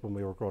did when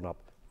we were growing up.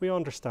 We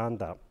understand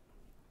that.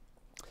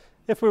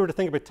 If we were to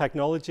think about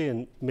technology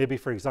and maybe,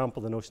 for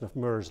example, the notion of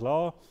Moore's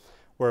Law,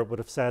 where it would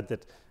have said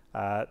that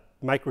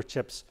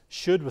microchips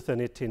should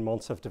within 18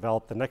 months have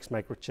developed the next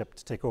microchip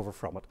to take over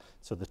from it.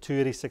 So the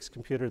 286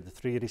 computer, the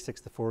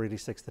 386, the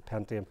 486, the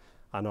Pentium,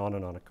 and on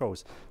it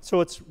goes.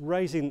 So it's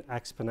rising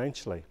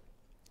exponentially.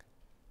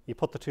 You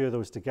put the two of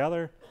those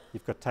together,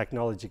 you've got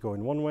technology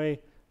going one way,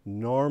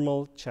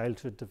 normal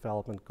childhood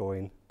development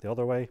going the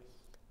other way,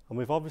 and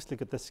we've obviously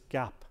got this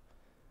gap.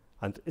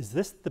 And is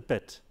this the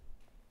bit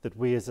that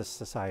we as a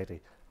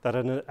society, that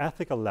at an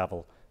ethical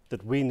level,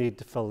 that we need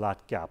to fill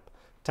that gap?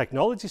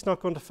 Technology's not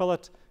going to fill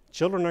it,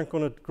 children aren't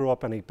going to grow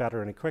up any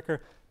better, any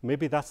quicker.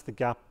 Maybe that's the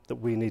gap that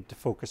we need to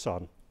focus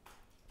on.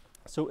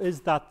 So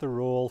is that the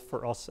role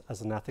for us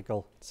as an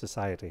ethical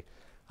society?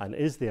 And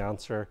is the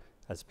answer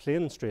as plain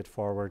and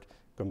straightforward,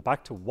 going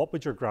back to what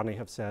would your granny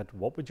have said,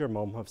 what would your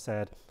mum have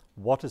said,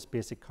 what is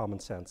basic common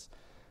sense?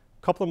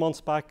 A couple of months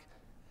back,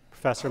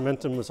 Professor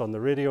Minton was on the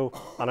radio,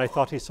 and I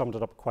thought he summed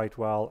it up quite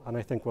well, and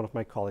I think one of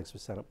my colleagues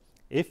was saying it.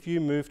 If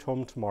you moved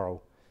home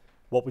tomorrow,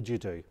 what would you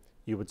do?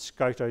 You would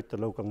scout out the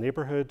local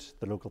neighbourhood,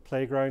 the local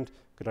playground,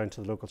 go down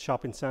to the local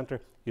shopping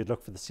centre, you'd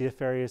look for the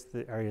safe areas,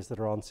 the areas that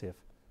are unsafe.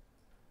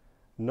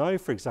 Now,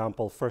 for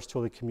example, First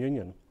Holy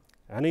Communion,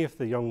 any of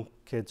the young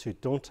kids who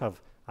don't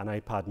have an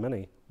iPad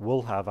mini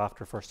will have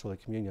after First Holy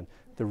Communion.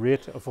 The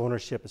rate of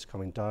ownership is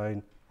coming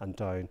down and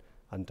down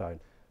and down.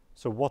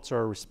 So what's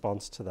our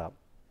response to that?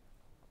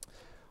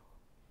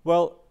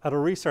 Well, at a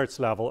research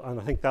level, and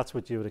I think that's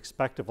what you would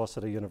expect of us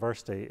at a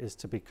university, is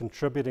to be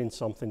contributing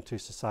something to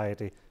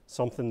society,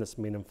 something that's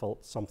meaningful,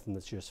 something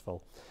that's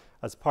useful.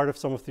 As part of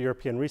some of the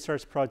European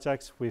research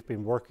projects, we've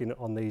been working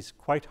on these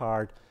quite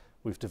hard.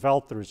 We've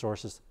developed the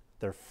resources,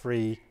 they're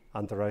free,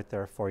 and they're out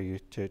there for you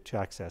to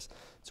access.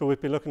 So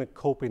we've been looking at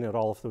coping at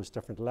all of those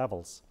different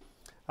levels.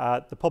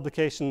 The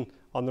publication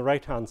on the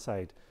right-hand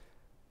side,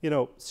 you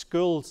know,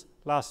 schools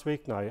last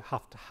week now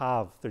have to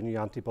have their new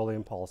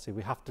anti-bullying policy.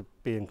 We have to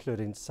be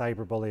including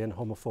cyberbullying,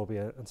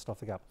 homophobia, and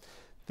stuff like that.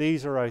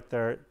 These are out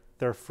there,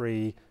 they're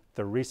free,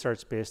 they're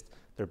research-based,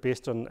 they're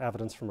based on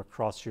evidence from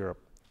across Europe.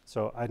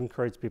 So I'd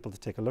encourage people to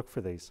take a look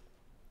for these.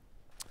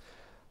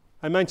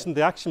 I mentioned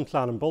the action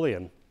plan on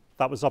bullying.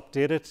 That was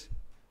updated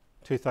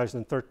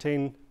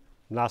 2013.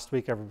 Last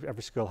week,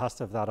 every school has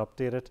to have that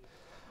updated.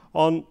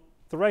 On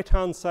the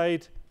right-hand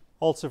side,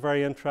 also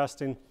very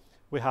interesting,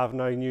 we have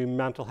now new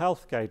mental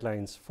health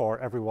guidelines for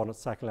everyone at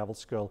second level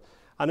school.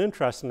 And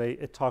interestingly,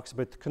 it talks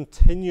about the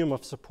continuum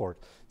of support.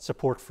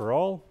 Support for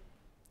all,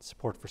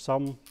 support for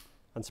some,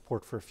 and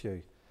support for a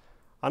few.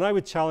 And I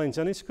would challenge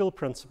any school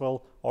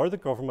principal or the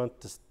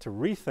government to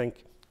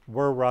rethink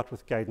where we're at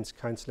with guidance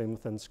counselling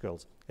within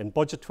schools. In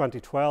Budget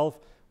 2012,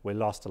 we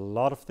lost a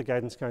lot of the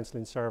guidance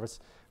counselling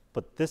service,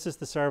 but this is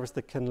the service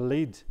that can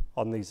lead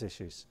on these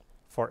issues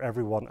for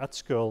everyone at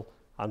school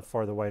and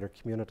for the wider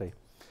community.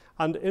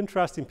 And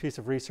interesting piece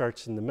of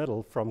research in the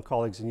middle from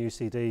colleagues in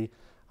UCD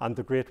and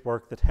the great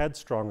work that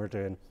Headstrong are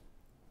doing.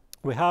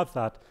 We have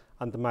that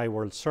and the My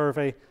World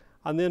survey,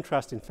 and the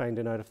interesting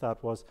finding out of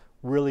that was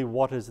really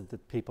what is it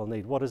that people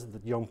need? What is it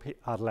that young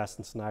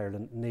adolescents in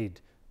Ireland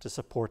need to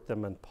support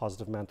them in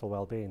positive mental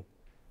well-being?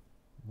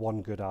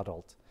 One good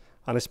adult.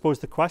 And I suppose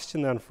the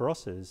question then for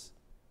us is,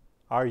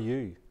 are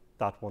you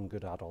that one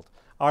good adult?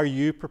 Are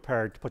you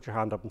prepared to put your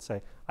hand up and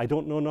say, I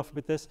don't know enough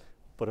about this,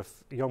 but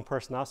if a young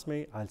person asks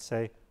me, I'll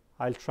say,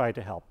 I'll try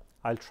to help.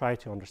 I'll try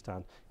to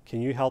understand.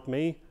 Can you help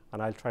me?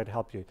 And I'll try to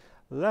help you.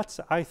 Let's,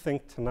 I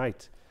think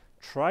tonight,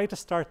 try to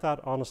start that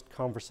honest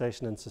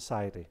conversation in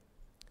society.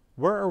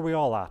 Where are we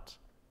all at?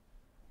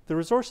 The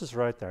resources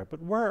are out there,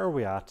 but where are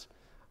we at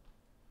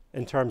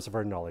in terms of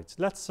our knowledge?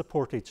 Let's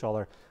support each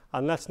other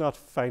And let's not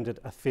find it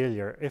a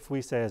failure if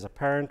we say as a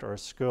parent or a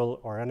school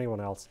or anyone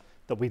else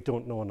that we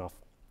don't know enough.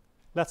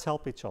 Let's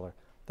help each other.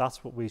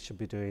 That's what we should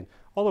be doing.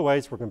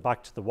 Otherwise, we're going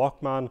back to the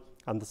Walkman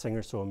and the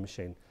Singer sewing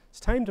machine. It's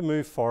time to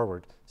move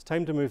forward. It's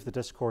time to move the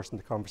discourse and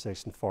the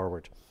conversation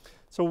forward.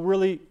 So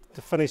really,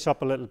 to finish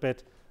up a little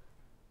bit,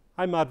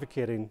 I'm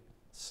advocating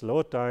slow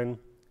it down.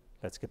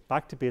 Let's get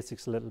back to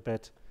basics a little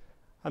bit.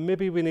 And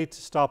maybe we need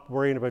to stop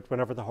worrying about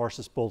whenever the horse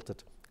is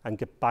bolted and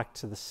get back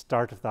to the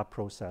start of that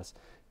process.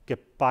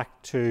 Get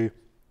back to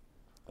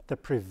the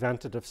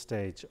preventative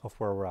stage of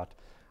where we're at.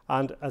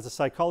 And as a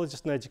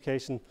psychologist in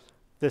education,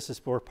 this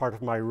is where part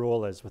of my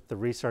role is with the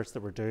research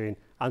that we're doing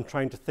and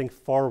trying to think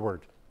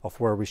forward of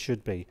where we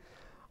should be.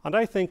 And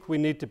I think we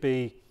need to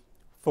be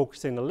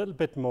focusing a little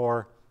bit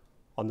more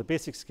on the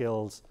basic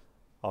skills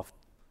of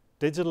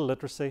digital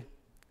literacy,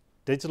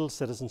 digital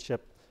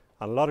citizenship,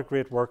 and a lot of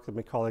great work that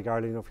my colleague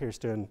Arlene over here is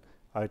doing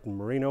out in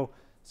Marino.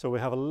 So we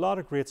have a lot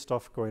of great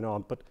stuff going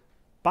on. But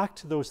back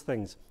to those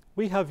things.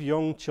 We have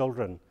young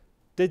children,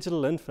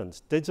 digital infants,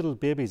 digital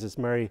babies, as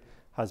Mary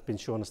has been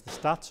showing us the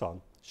stats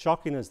on,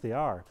 shocking as they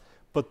are.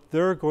 But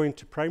they're going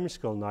to primary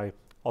school now,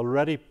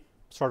 already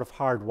sort of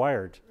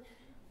hardwired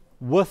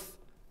with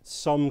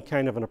some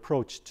kind of an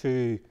approach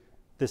to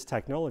this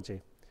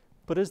technology.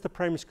 But is the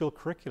primary school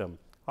curriculum?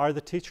 Are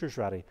the teachers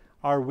ready?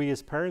 Are we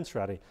as parents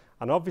ready?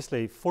 And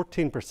obviously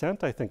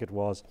 14%, I think it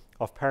was,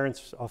 of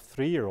parents of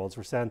 3-year-olds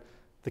were saying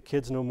the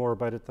kids know more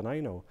about it than I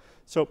know.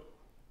 So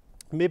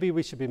maybe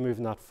we should be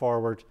moving that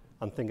forward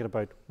and thinking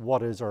about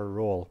what is our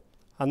role.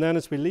 And then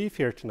as we leave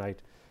here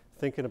tonight,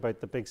 thinking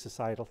about the big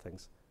societal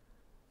things.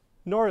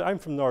 I'm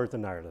from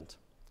Northern Ireland,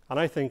 and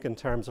I think in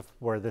terms of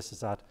where this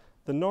is at,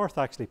 the North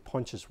actually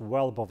punches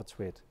well above its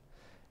weight.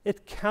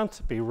 It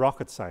can't be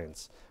rocket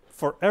science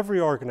for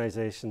every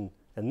organisation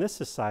in this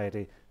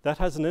society that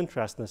has an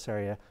interest in this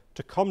area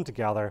to come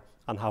together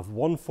and have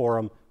one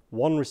forum,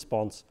 one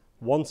response,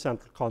 one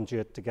central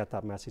conduit to get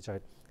that message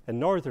out. In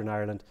Northern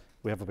Ireland,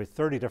 we have about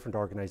 30 different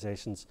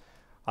organisations,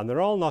 and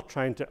they're all not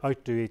trying to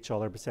outdo each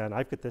other by saying,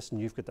 I've got this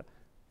and you've got that.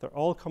 They're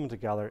all coming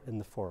together in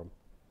the forum.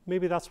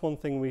 Maybe that's one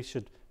thing we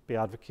should be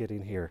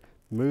advocating here.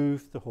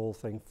 Move the whole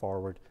thing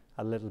forward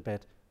a little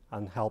bit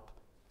and help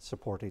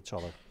support each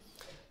other.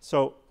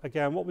 So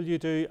again, what will you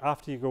do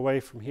after you go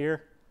away from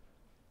here?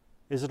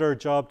 Is it our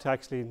job to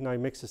actually now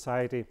make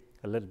society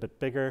a little bit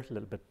bigger, a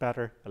little bit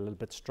better, a little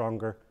bit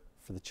stronger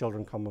for the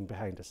children coming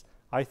behind us?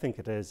 I think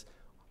it is.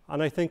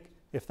 And I think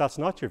if that's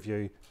not your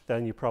view,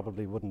 then you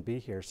probably wouldn't be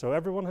here. So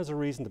everyone has a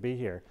reason to be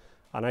here.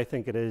 And I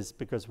think it is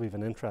because we have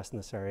an interest in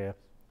this area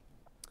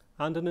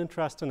and an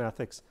interest in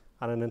ethics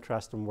and an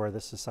interest in where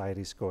this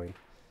society is going.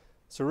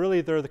 So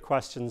really, there are the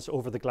questions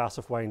over the glass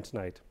of wine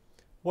tonight.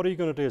 What are you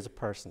going to do as a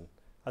person,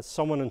 as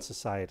someone in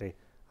society,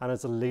 and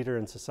as a leader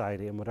in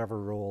society in whatever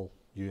role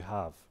you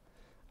have?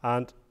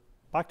 And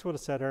back to what I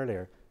said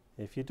earlier,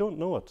 if you don't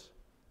know it,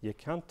 you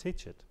can't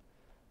teach it.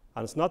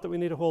 And it's not that we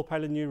need a whole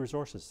pile of new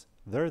resources.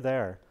 They're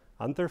there,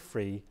 and they're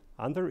free,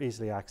 and they're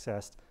easily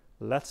accessed.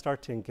 Let's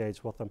start to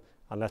engage with them,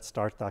 and let's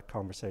start that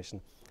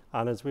conversation.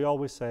 And as we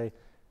always say,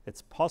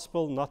 it's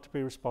possible not to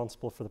be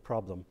responsible for the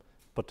problem,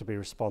 but to be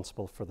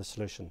responsible for the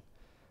solution.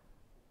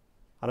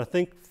 And I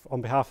think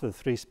on behalf of the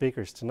 3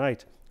 speakers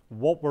tonight,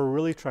 what we're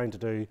really trying to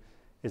do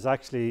is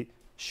actually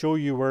show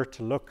you where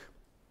to look,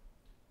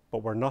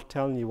 but we're not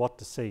telling you what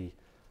to see.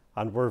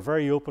 And we're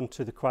very open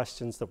to the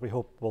questions that we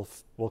hope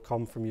will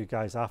come from you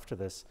guys after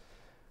this.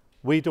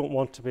 We don't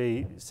want to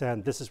be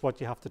saying this is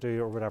what you have to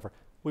do or whatever.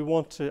 We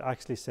want to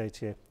actually say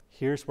to you,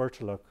 here's where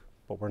to look,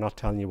 but we're not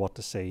telling you what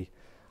to see.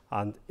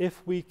 And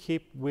if we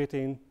keep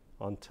waiting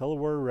until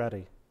we're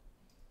ready,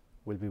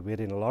 we'll be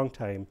waiting a long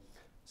time.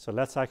 So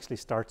let's actually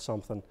start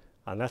something,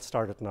 and let's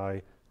start it now.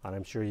 And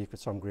I'm sure you've got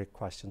some great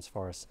questions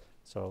for us.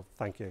 So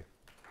thank you.